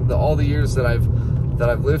 seconds in all the years that I've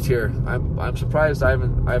lived here. I'm surprised I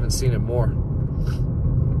haven't seen it more.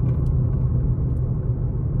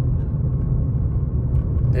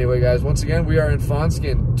 Anyway, guys, once again, we are in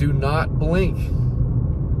Fawnskin. Do not blink.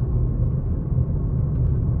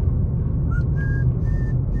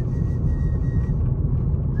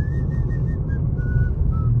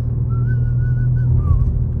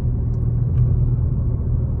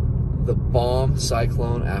 The bomb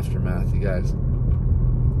cyclone aftermath, you guys.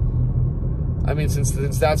 I mean, since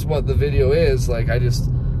that's what the video is, like, I just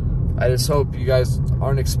hope you guys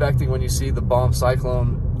aren't expecting, when you see the bomb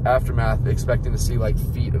cyclone aftermath, expecting to see like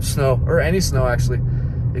feet of snow, or any snow actually,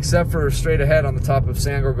 except for straight ahead on the top of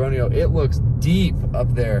San Gorgonio. It looks deep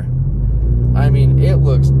up there. I mean, it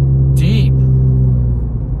looks deep.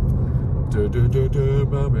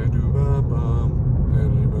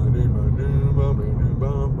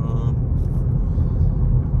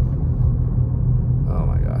 Oh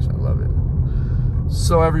my gosh, I love it.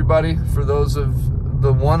 So everybody, for those of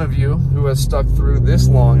the one of you who has stuck through this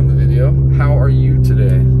long in the video, how are you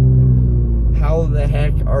today? How the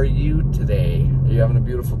heck are you today? Are you having a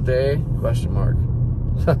beautiful day? Question mark.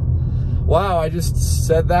 Wow, I just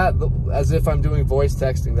said that as if I'm doing voice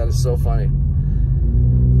texting. That is so funny.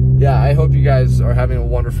 Yeah, I hope you guys are having a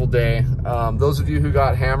wonderful day. Those of you who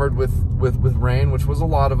got hammered with rain, which was a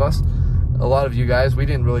lot of us, a lot of you guys, we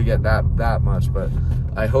didn't really get that much, but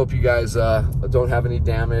I hope you guys don't have any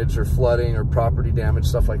damage or flooding or property damage,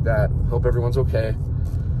 stuff like that. Hope everyone's okay.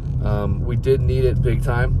 We did need it big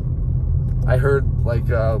time. I heard like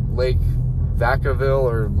Lake Vacaville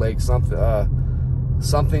or Lake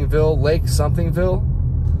Somethingville, Lake Somethingville,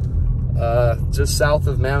 just south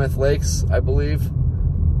of Mammoth Lakes, I believe,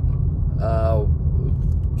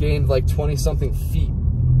 gained like 20-something feet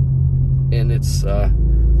in its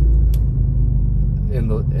in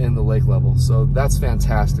the lake level. So that's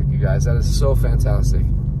fantastic, you guys. That is so fantastic.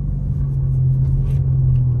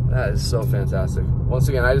 That is so fantastic. Once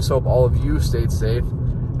again, I just hope all of you stayed safe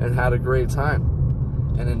and had a great time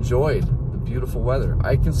and enjoyed the beautiful weather.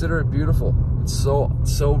 I consider it beautiful. It's so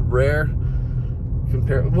rare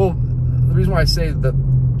compared. Well, the reason why I say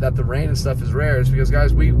that the rain and stuff is rare is because,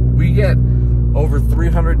 guys, we get over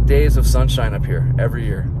 300 days of sunshine up here every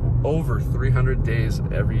year. Over 300 days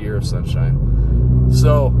every year of sunshine.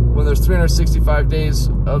 So when there's 365 days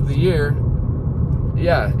of the year,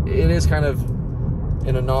 yeah, it is kind of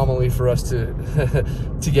an anomaly for us to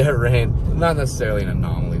to get rain. Not necessarily an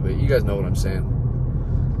anomaly, but you guys know what I'm saying.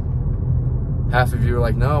 Half of you are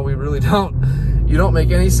like, no, we really don't. You don't make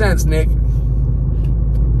any sense, Nick.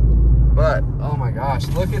 But, oh my gosh,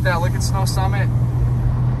 look at that. Look at Snow Summit.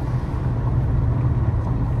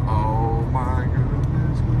 Oh my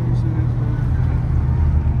goodness gracious. Oh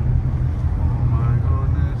my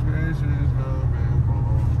goodness gracious.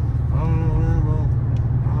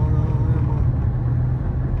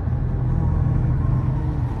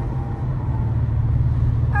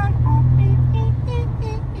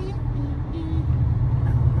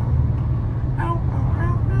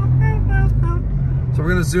 So we're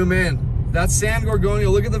gonna zoom in. That's San Gorgonio.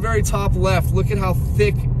 Look at the very top left. Look at how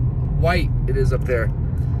thick white it is up there.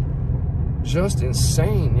 Just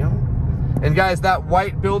insane, yo. And guys, that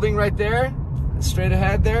white building right there, straight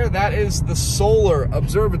ahead there, that is the solar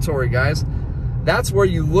observatory, guys. That's where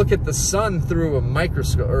you look at the sun through a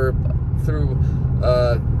microscope, or through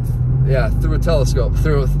a telescope,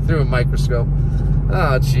 through a microscope.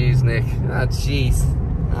 Oh jeez, Nick. Oh jeez.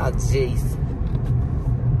 Oh jeez.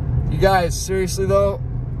 You guys, seriously though,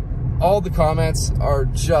 all the comments are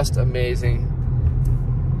just amazing.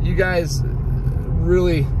 You guys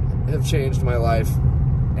really have changed my life.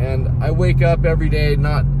 And I wake up every day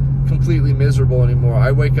not completely miserable anymore.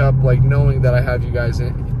 I wake up like knowing that I have you guys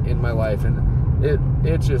in my life, and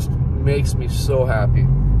it just makes me so happy.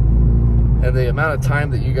 And the amount of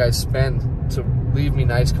time that you guys spend to leave me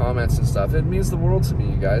nice comments and stuff, it means the world to me,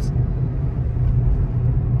 you guys.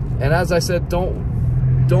 And as I said, don't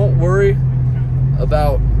worry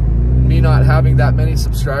about me not having that many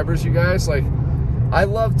subscribers, you guys. Like, I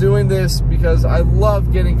love doing this because I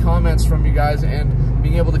love getting comments from you guys and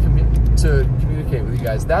being able to communicate with you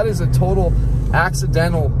guys. That is a total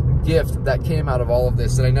accidental gift that came out of all of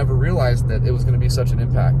this, that I never realized that it was going to be such an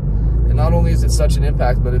impact. And not only is it such an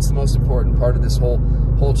impact, but it's the most important part of this whole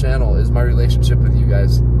channel is my relationship with you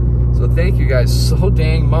guys. So thank you guys so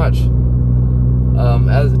dang much.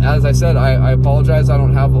 As I said, I apologize I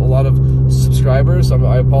don't have a lot of subscribers.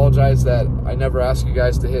 I apologize that I never ask you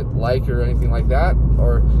guys to hit like or anything like that.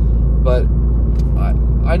 But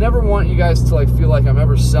I never want you guys to like feel like I'm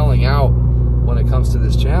ever selling out when it comes to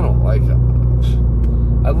this channel. Like,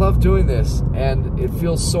 I love doing this, and it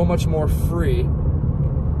feels so much more free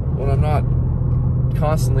when I'm not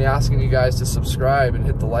constantly asking you guys to subscribe and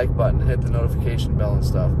hit the like button and hit the notification bell and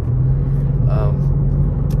stuff.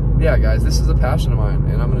 yeah, guys, this is a passion of mine,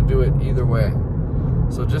 and I'm going to do it either way.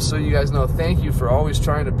 So just so you guys know, thank you for always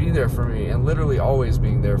trying to be there for me, and literally always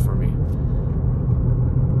being there for me.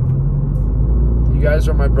 You guys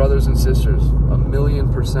are my brothers and sisters,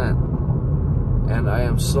 1,000,000%. And I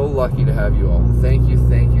am so lucky to have you all. Thank you,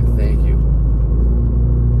 thank you, thank you.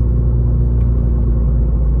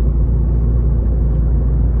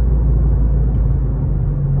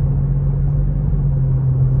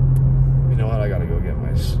 You know what? I gotta go get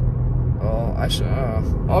my... Oh, I should...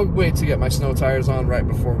 I'll wait to get my snow tires on right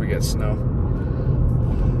before we get snow.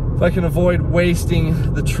 If I can avoid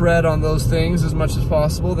wasting the tread on those things as much as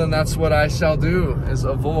possible, then that's what I shall do, is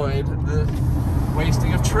avoid the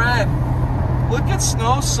wasting of tread. Look at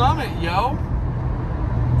Snow Summit, yo.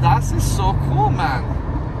 That is so cool, man.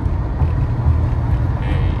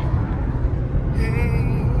 Hey,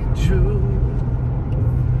 hey, Jude.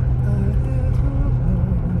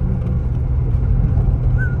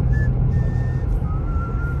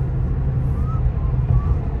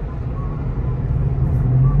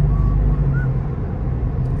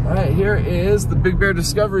 All right, here is the Big Bear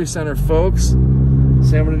Discovery Center, folks.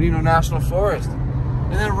 San Bernardino National Forest.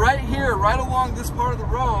 And then right here, right along this part of the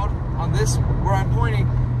road, on this, where I'm pointing,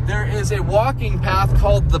 there is a walking path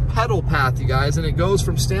called the Pedal Path, you guys, and it goes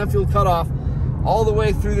from Stanfield Cutoff all the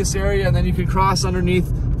way through this area, and then you can cross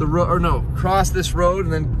underneath the road, or no, cross this road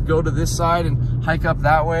and then go to this side and hike up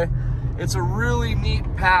that way. It's a really neat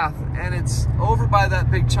path, and it's over by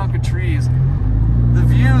that big chunk of trees. The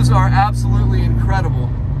views are absolutely incredible.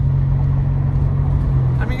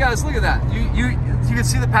 I mean, guys, look at that. You can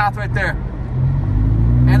see the path right there.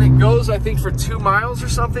 And it goes, I think, for 2 miles or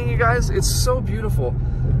something, you guys. It's so beautiful.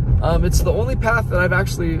 It's the only path that I've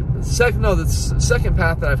actually, the second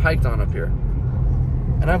path that I've hiked on up here.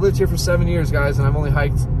 And I've lived here for 7 years, guys, and I've only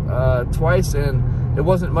hiked twice, and it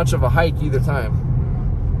wasn't much of a hike either time.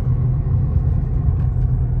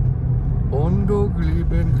 Undo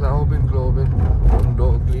glieben, glauben, glauben.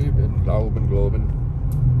 Undo glieben, glauben, glauben.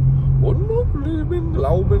 Undo glieben,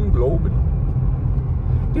 glauben, glauben.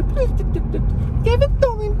 Give it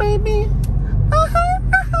to me, baby.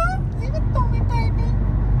 Give it to me, baby.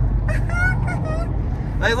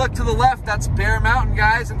 Hey, look to the left, that's Bear Mountain,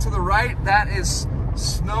 guys, and to the right, that is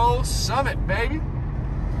Snow Summit, baby.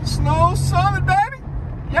 Snow Summit, baby.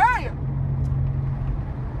 Yeah.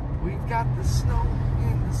 We've got the snow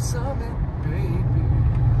in the summit, baby.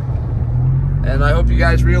 And I hope you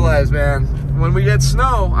guys realize, man, when we get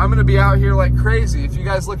snow, I'm gonna be out here like crazy. If you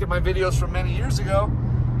guys look at my videos from many years ago,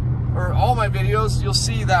 or all my videos, you'll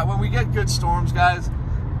see that when we get good storms, guys,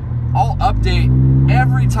 I'll update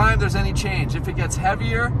every time there's any change. If it gets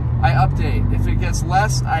heavier, I update. If it gets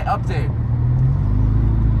less, I update.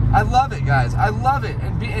 I love it, guys. I love it.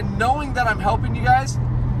 And knowing that I'm helping you guys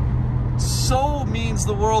so means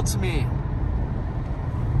the world to me.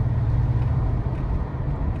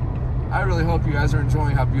 I really hope you guys are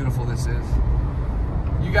enjoying how beautiful this is.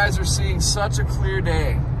 You guys are seeing such a clear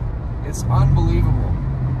day. It's unbelievable.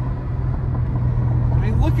 I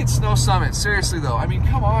mean, look at Snow Summit. Seriously, though. I mean,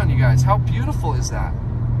 come on, you guys. How beautiful is that?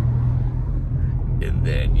 And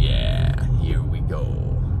then, yeah, here we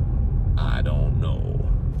go. I don't know.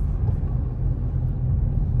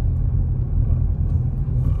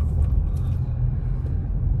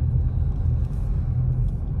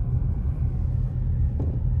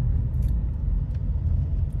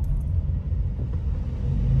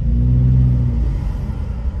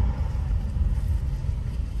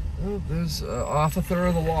 There's an officer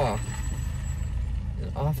of the law.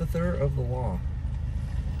 An officer of the law.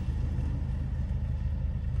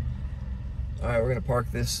 Alright, we're going to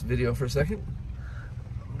park this video for a second.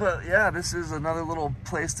 But yeah, this is another little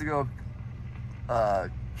place to go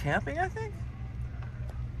camping, I think?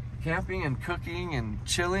 Camping and cooking and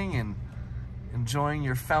chilling and enjoying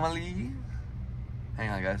your family. Hang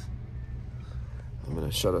on, guys. I'm going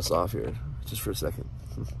to shut us off here just for a second.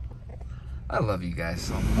 I love you guys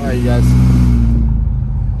so much. All right, you guys.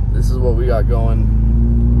 This is what we got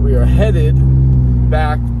going. We are headed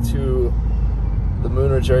back to the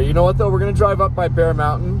Moonridge area. You know what, though? We're going to drive up by Bear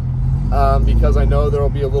Mountain because I know there will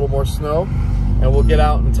be a little more snow, and we'll get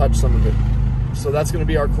out and touch some of it. So that's going to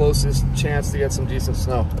be our closest chance to get some decent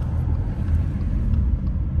snow.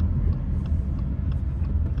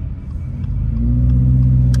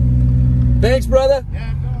 Thanks, brother.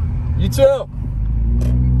 Yeah, you too.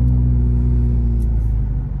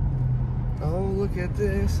 Look at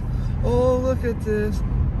this. Oh, look at this.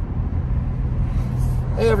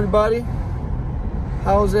 Hey, everybody.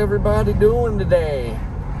 How's everybody doing today?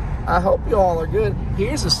 I hope you all are good.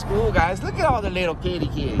 Here's the school, guys. Look at all the little kitty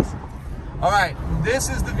kids. All right, this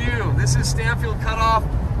is the view. This is Stanfield Cutoff.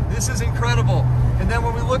 This is incredible. And then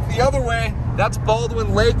when we look the other way, that's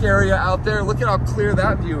Baldwin Lake area out there. Look at how clear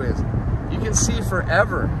that view is. You can see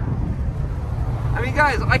forever. I mean,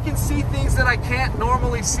 guys, I can see things that I can't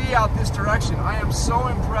normally see out this direction. I am so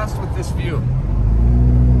impressed with this view.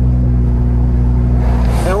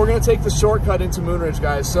 And we're gonna take the shortcut into Moonridge,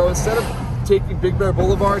 guys. So instead of taking Big Bear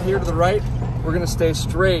Boulevard here to the right, we're gonna stay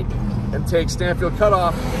straight and take Stanfield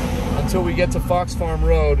Cutoff until we get to Fox Farm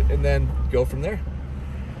Road and then go from there.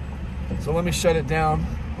 So let me shut it down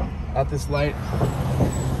at this light.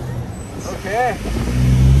 Okay,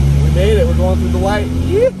 we made it. We're going through the light.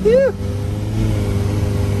 Yoo-hoo.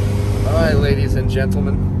 All right, ladies and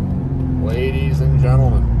gentlemen. Ladies and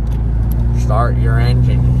gentlemen, start your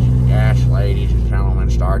engines. Yes, ladies and gentlemen,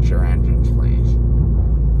 start your engines, please.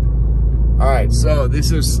 All right, so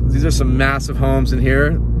these are some massive homes in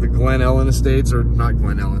here. The Glen Ellen Estates, or not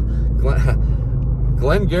Glen Ellen,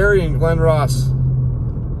 Glen Gary and Glen Ross.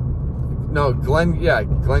 No, Glen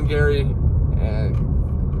Gary and,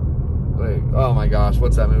 wait, oh my gosh,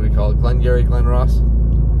 what's that movie called? Glen Gary, Glen Ross?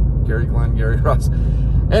 Gary Glen, Gary Ross.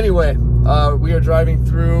 Anyway, we are driving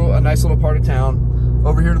through a nice little part of town.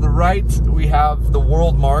 Over here to the right, we have the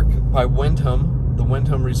World Mark by Wyndham, the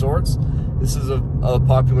Wyndham Resorts. This is a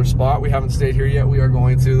popular spot. We haven't stayed here yet. We are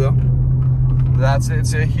going to, though.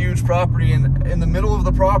 It's a huge property, and in the middle of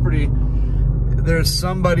the property, there's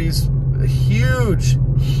somebody's huge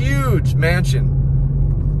mansion.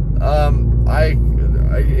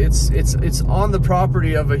 It's on the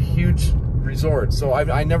property of a huge resort. So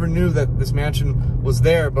I never knew that this mansion was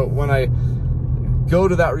there, but when I go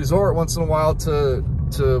to that resort once in a while to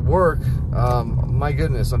work, my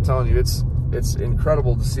goodness, I'm telling you, it's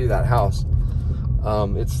incredible to see that house.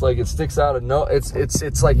 It's like it sticks out of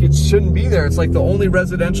it's like it shouldn't be there. It's like the only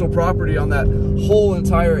residential property on that whole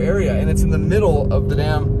entire area, and it's in the middle of the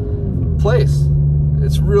damn place.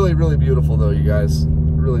 It's really, really beautiful though, you guys.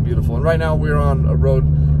 Really beautiful. And right now we're on a road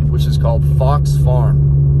which is called Fox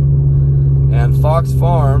Farm. And Fox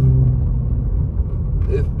Farm,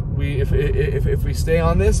 if we stay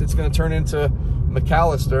on this, it's going to turn into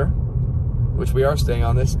McAllister, which we are staying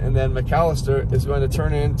on this, and then McAllister is going to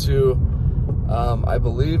turn into, I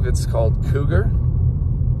believe it's called Cougar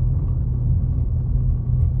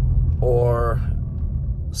or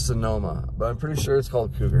Sonoma, but I'm pretty sure it's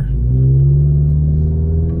called Cougar.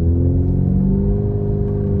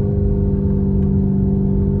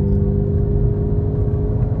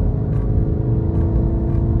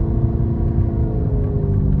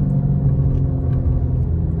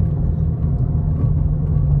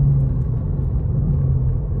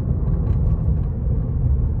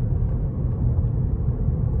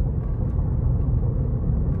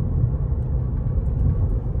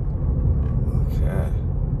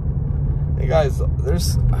 Guys,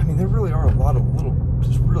 there really are a lot of little,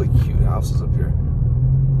 just really cute houses up here.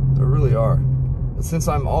 There really are. And since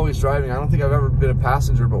I'm always driving, I don't think I've ever been a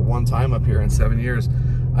passenger but one time up here in 7 years.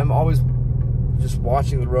 I'm always just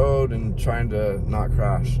watching the road and trying to not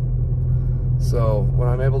crash. So when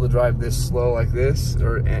I'm able to drive this slow like this,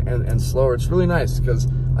 and slower, it's really nice because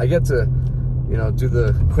I get to, you know, do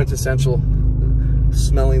the quintessential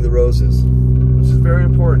smelling the roses, which is very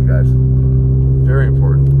important, guys. Very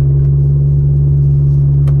important.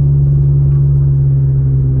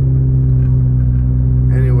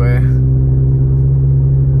 Anyway,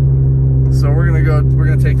 so we're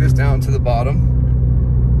gonna take this down to the bottom.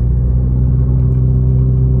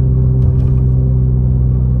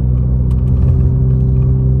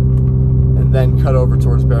 And then cut over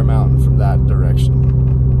towards Bear Mountain from that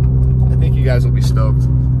direction. I think you guys will be stoked.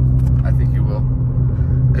 I think you will.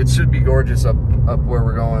 It should be gorgeous up where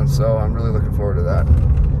we're going, so I'm really looking forward to that.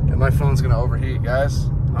 And my phone's gonna overheat, guys.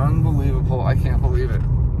 Unbelievable. I can't believe it.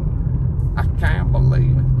 I can't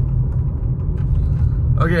believe it.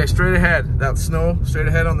 Okay, straight ahead. That snow, straight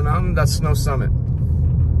ahead on the mountain, that's Snow Summit.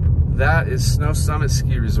 That is Snow Summit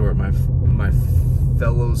Ski Resort, my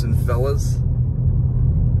fellows and fellas.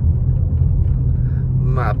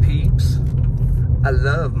 My peeps. I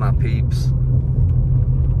love my peeps.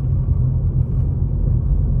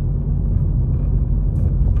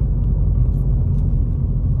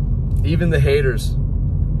 Even the haters,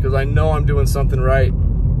 because I know I'm doing something right.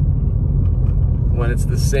 When it's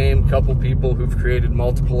the same couple people who've created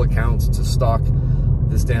multiple accounts to stalk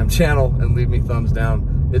this damn channel and leave me thumbs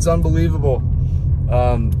down. It's unbelievable.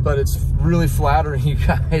 But it's really flattering, you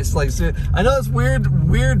guys. Like, I know it's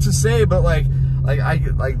weird to say, but I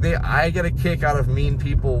get a kick out of mean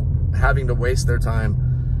people having to waste their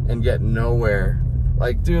time and get nowhere.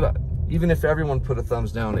 Like, dude, even if everyone put a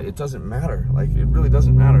thumbs down, it doesn't matter. Like, it really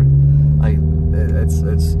doesn't matter.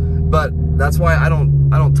 But that's why I don't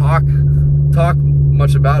don't talk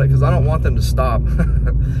much about it because I don't want them to stop.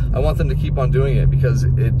 I want them to keep on doing it because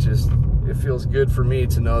it feels good for me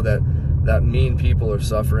to know that mean people are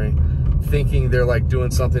suffering, thinking they're like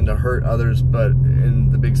doing something to hurt others, but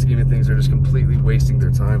in the big scheme of things, they're just completely wasting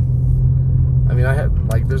their time. I mean,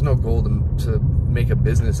 there's no goal to make a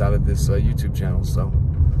business out of this YouTube channel. So,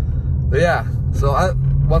 but yeah. So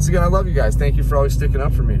once again, I love you guys. Thank you for always sticking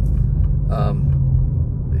up for me.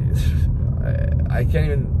 I can't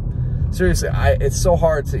even, seriously, it's so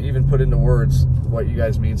hard to even put into words what you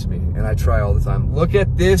guys mean to me, and I try all the time. Look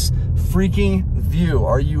at this freaking view.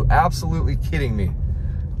 Are you absolutely kidding me?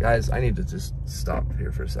 Guys, I need to just stop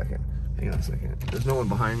here for a second. Hang on a second. There's no one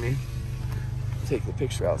behind me. Take the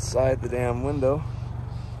picture outside the damn window.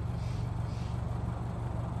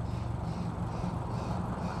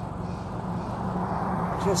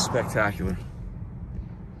 Just spectacular.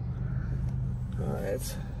 All right.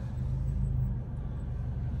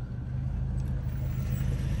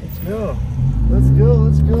 Let's go. Let's go.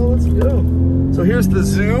 Let's go. Let's go. So here's the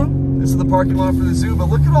zoo. This is the parking lot for the zoo. But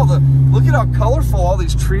look at how colorful all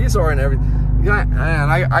these trees are and everything. Yeah,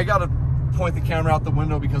 and I gotta point the camera out the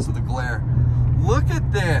window because of the glare. Look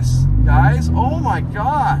at this, guys. Oh my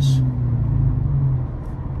gosh.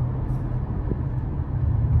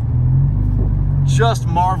 Just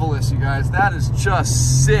marvelous, you guys. That is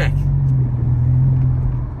just sick.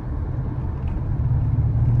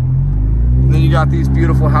 And then you got these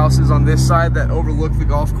beautiful houses on this side that overlook the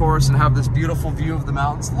golf course and have this beautiful view of the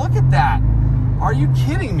mountains. Look at that. Are you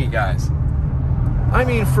kidding me, guys? I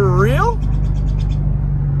mean, for real?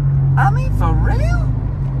 I mean, for real?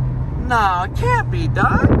 No, it can't be,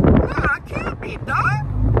 Doc. No, it can't be, Doc.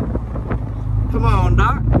 Come on,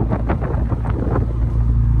 Doc.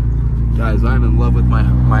 Guys, I'm in love with my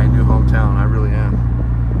new hometown. I really am.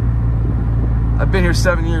 I've been here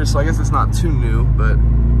 7 years, so I guess it's not too new, but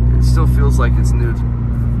it still feels like it's new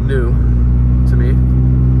to me.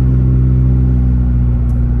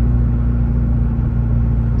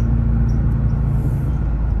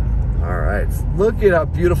 All right, look at how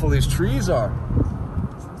beautiful these trees are.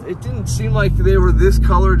 It didn't seem like they were this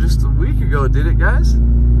color just a week ago, did it, guys?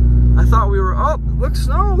 I thought we were up. Look,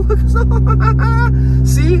 snow. Look, snow.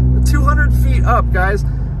 See, 200 feet up, guys.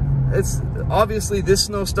 It's obviously this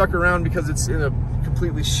snow stuck around because it's in a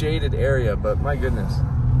completely shaded area, but my goodness.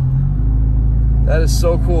 That is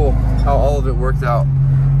so cool how all of it worked out.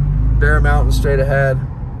 Bear Mountain straight ahead.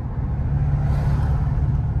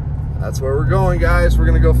 That's where we're going, guys. We're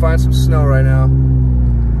gonna go find some snow right now.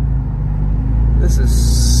 This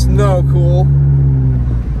is snow cool.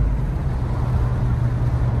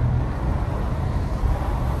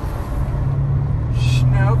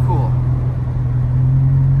 Snow cool.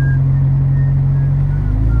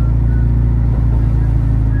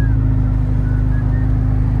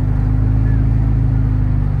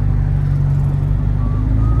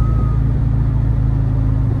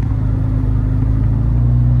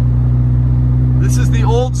 This is the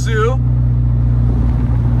old zoo.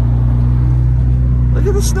 Look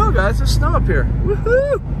at the snow, guys. There's snow up here.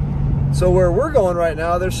 Woohoo! So where we're going right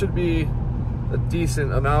now, there should be a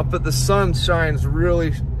decent amount, but the sun shines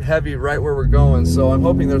really heavy right where we're going, so I'm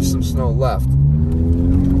hoping there's some snow left.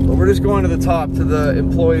 But we're just going to the top, to the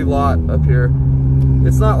employee lot up here.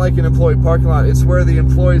 It's not like an employee parking lot. It's where the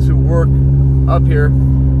employees who work up here,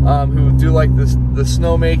 who do like the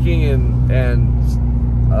snow making and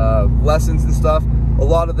lessons and stuff, a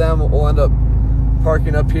lot of them will end up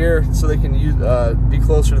parking up here so they can use be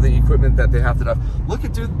closer to the equipment that they have to do. Look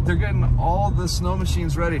at, dude, they're getting all the snow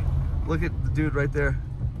machines ready. Look at the dude right there.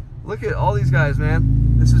 Look at all these guys,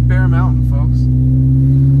 man. This is Bear Mountain, folks.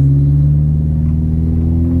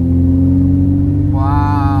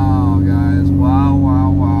 Wow, guys. Wow,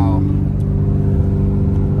 wow, wow.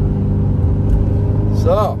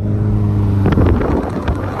 So,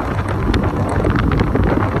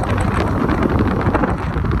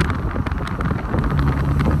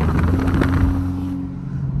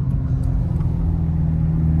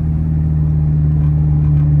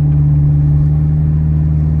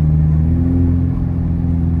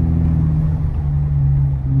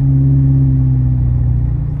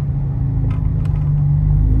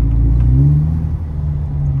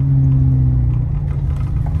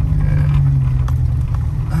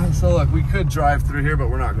 we could drive through here, but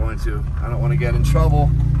we're not going to. I don't want to get in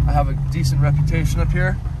trouble. I have a decent reputation up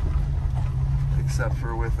here, except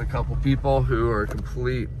for with a couple people who are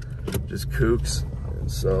complete just kooks,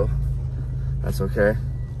 and so that's okay.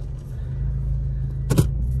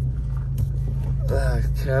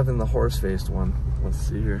 Kevin, the horse-faced one. Let's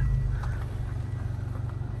see here.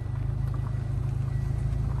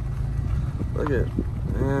 Look at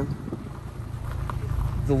And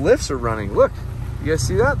the lifts are running. Look, you guys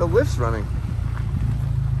see that? The lift's running.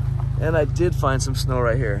 And I did find some snow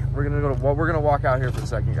right here. We're gonna walk out here for a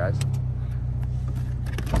second, guys.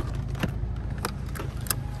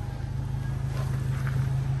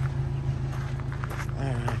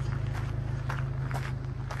 All right.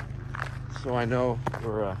 So I know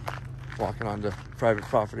we're walking onto private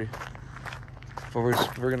property, but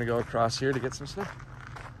we're gonna go across here to get some snow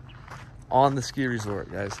on the ski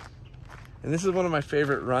resort, guys. And this is one of my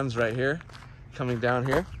favorite runs right here, coming down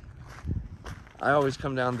here. I always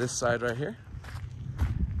come down this side right here,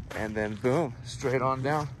 and then boom, straight on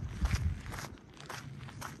down.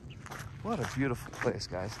 What a beautiful place,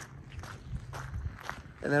 guys.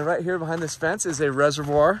 And then right here behind this fence is a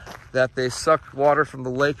reservoir that they suck water from the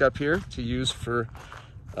lake up here to use for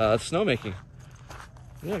snowmaking.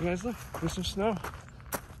 Yeah, guys, look, there's some snow.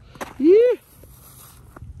 Yeah.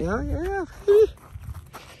 Yeah.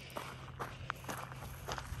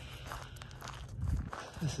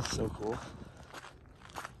 This is so cool.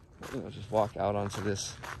 Just walk out onto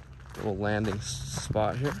this little landing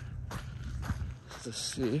spot here to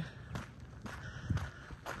see.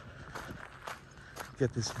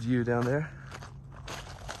 Get this view down there.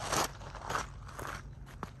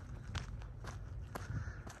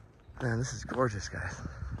 Man, this is gorgeous, guys.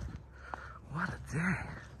 What a day.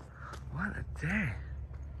 What a day.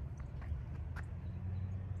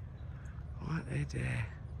 What a day.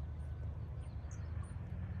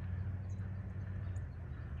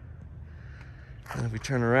 And if we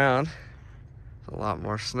turn around, there's a lot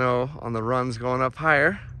more snow on the runs going up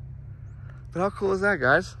higher. But how cool is that,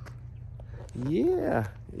 guys? Yeah.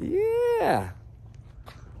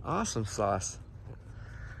 Awesome sauce.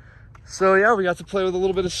 So yeah, we got to play with a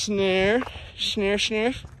little bit of snare,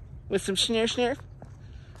 with some snare,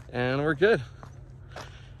 and we're good.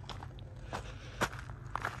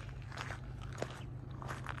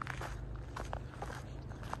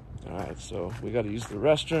 All right, so we got to use the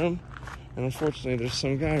restroom. And unfortunately, there's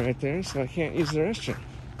some guy right there, so I can't use the restroom.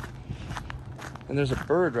 And there's a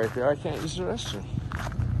bird right there, I can't use the restroom.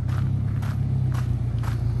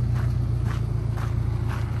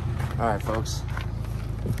 All right, folks.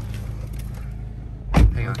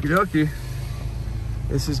 Hang on. Okie dokie.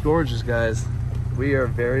 This is gorgeous, guys. We are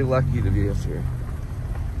very lucky to be up here.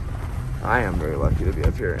 I am very lucky to be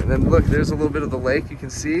up here. And then look, there's a little bit of the lake you can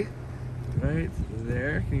see right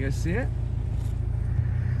there. Can you guys see it?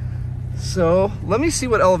 So let me see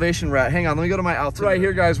what elevation we're at. Hang on, let me go to my altitude. Right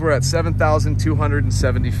here, guys, we're at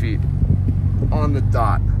 7,270 feet on the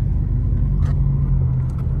dot.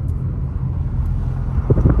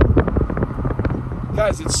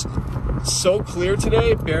 Guys, it's so clear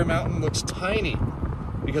today. Bear Mountain looks tiny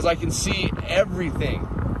because I can see everything.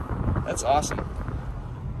 That's awesome.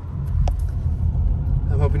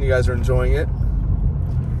 I'm hoping you guys are enjoying it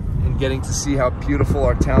and getting to see how beautiful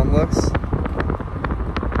our town looks.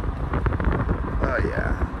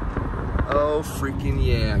 Oh, freaking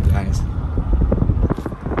yeah, guys.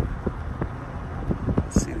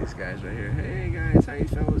 Let's see these guys right here. Hey, guys, how you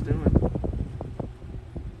fellas doing?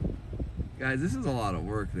 Guys, this is a lot of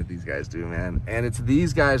work that these guys do, man. And it's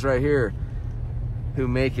these guys right here who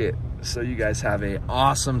make it so you guys have an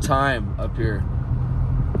awesome time up here.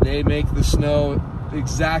 They make the snow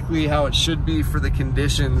exactly how it should be for the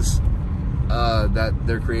conditions that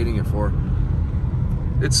they're creating it for.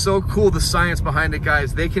 It's so cool, the science behind it,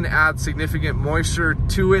 guys. They can add significant moisture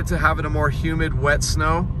to it to have it a more humid, wet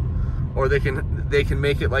snow, or they can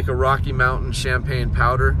make it like a Rocky Mountain champagne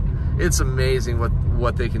powder. It's amazing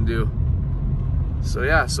what they can do. So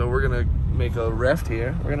yeah, so we're gonna make a raft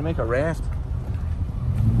here. We're gonna make a raft.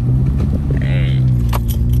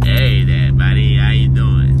 Hey there, buddy. How you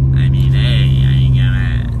doing? I mean, hey, how you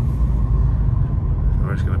going?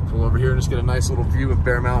 We're just gonna pull over here and just get a nice little view of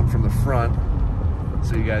Bear Mountain from the front,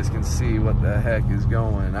 so you guys can see what the heck is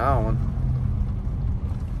going on.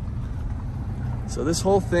 So this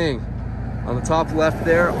whole thing on the top left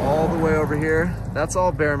there, all the way over here, that's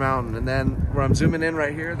all Bear Mountain. And then where I'm zooming in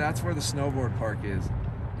right here, that's where the snowboard park is.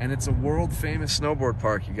 And it's a world famous snowboard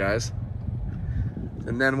park, you guys.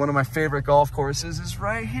 And then one of my favorite golf courses is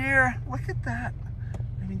right here. Look at that.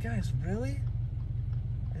 I mean, guys, really?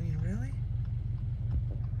 I mean, really?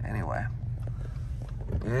 Anyway.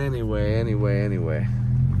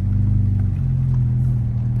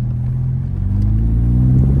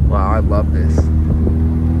 Wow, I love this.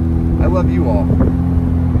 I love you all,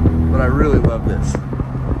 but I really love this.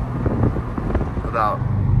 About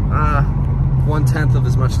 1/10 of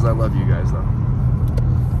as much as I love you guys, though.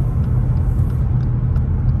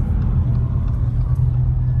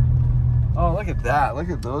 Oh, look at that. Look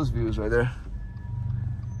at those views right there.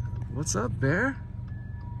 What's up, bear?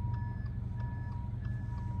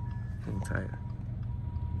 Hang tight.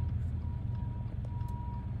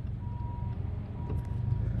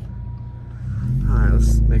 Alright,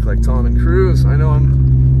 let's make like Tom and Cruise. I know I'm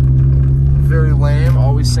very lame,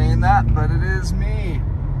 always saying that, but it is me.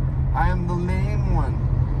 I am the lame one.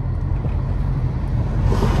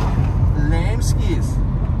 Lame skis.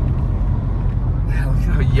 Yeah, look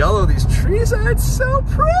at how yellow these trees are. It's so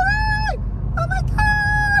pretty! Oh my god!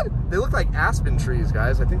 They look like aspen trees,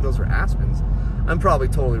 guys. I think those are aspens. I'm probably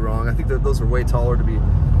totally wrong. I think that those are way taller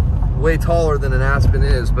than an aspen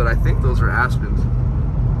is, but I think those are aspens.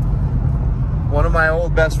 One of my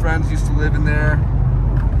old best friends used to live in there.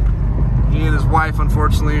 He and his wife,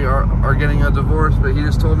 unfortunately, are getting a divorce, but he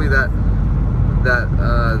just told me that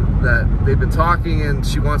they've been talking and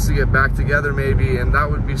she wants to get back together maybe, and that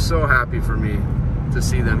would be so happy for me to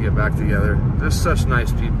see them get back together. They're such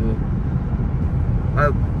nice people.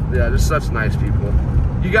 Yeah, just such nice people.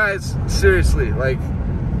 You guys, seriously, like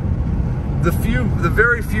the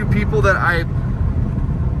very few people that I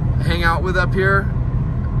hang out with up here,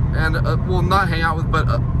 and well, not hang out with, but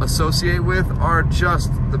associate with, are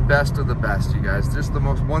just the best of the best, you guys. Just the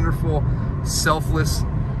most wonderful, selfless,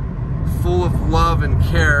 full of love and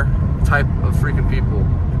care type of freaking people.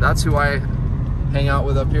 That's who I hang out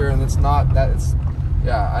with up here, and it's not that, it's,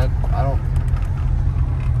 yeah,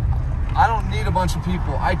 I don't need a bunch of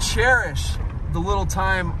people. I cherish the little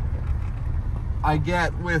time I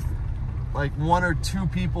get with like 1 or 2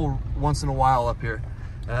 people once in a while up here,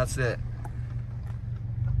 and that's it.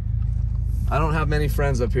 I don't have many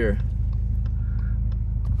friends up here,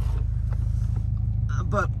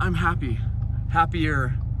 but I'm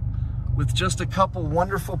happier with just a couple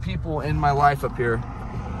wonderful people in my life up here.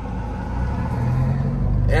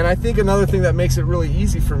 And I think another thing that makes it really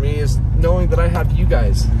easy for me is knowing that I have you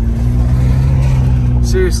guys.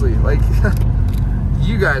 Seriously, like,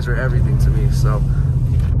 you guys are everything to me, so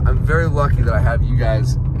I'm very lucky that I have you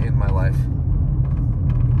guys in my life.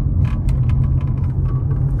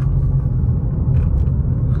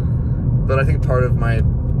 But I think part of my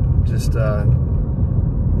just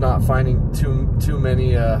not finding too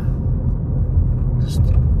many just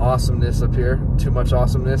awesomeness up here, too much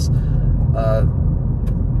awesomeness,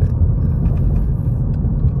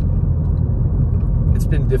 it's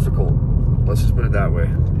been difficult. Let's just put it that way.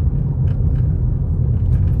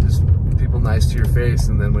 Just people nice to your face,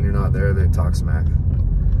 and then when you're not there, they talk smack.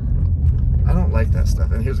 I don't like that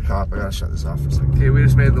stuff. And here's a cop. I gotta shut this off for a second. Okay, we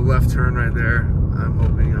just made the left turn right there. I'm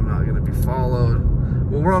hoping I'm not gonna be followed.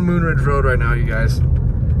 Well, we're on Moonridge Road right now, you guys.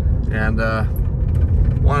 And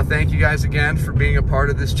want to thank you guys again for being a part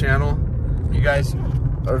of this channel. You guys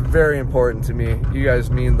are very important to me. You guys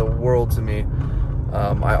mean the world to me.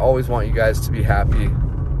 I always want you guys to be happy,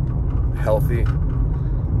 healthy,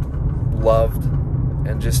 loved,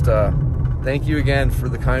 and just thank you again for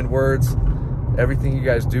the kind words, everything you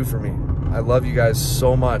guys do for me. I love you guys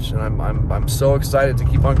so much, and I'm so excited to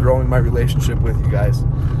keep on growing my relationship with you guys.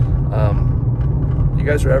 You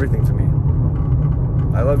guys are everything to me.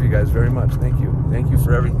 I love you guys very much. Thank you. Thank you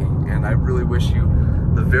for everything, and I really wish you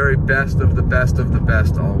the very best of the best of the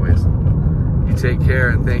best always. You take care,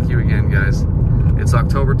 and thank you again, guys. It's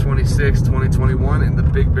October 26, 2021 in the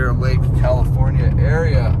Big Bear Lake, California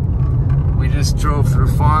area. We just drove through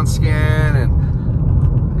Fawnscan,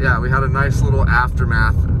 and yeah, we had a nice little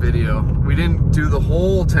aftermath video. We didn't do the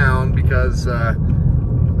whole town because of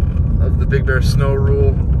the Big Bear snow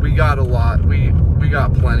rule. We got a lot. We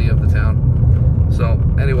got plenty of the town. So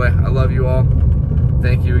anyway, I love you all.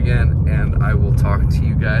 Thank you again, and I will talk to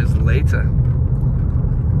you guys later.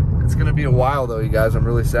 It's gonna be a while though, you guys. I'm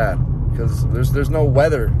really sad because there's no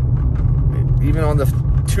weather. Even on the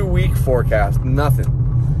 2-week forecast, nothing.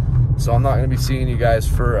 So I'm not gonna be seeing you guys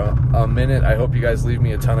for a minute. I hope you guys leave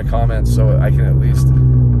me a ton of comments so I can at least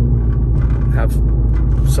have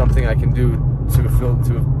something I can do to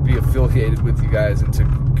be affiliated with you guys and to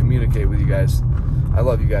communicate with you guys. I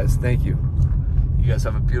love you guys. Thank you. You guys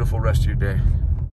have a beautiful rest of your day.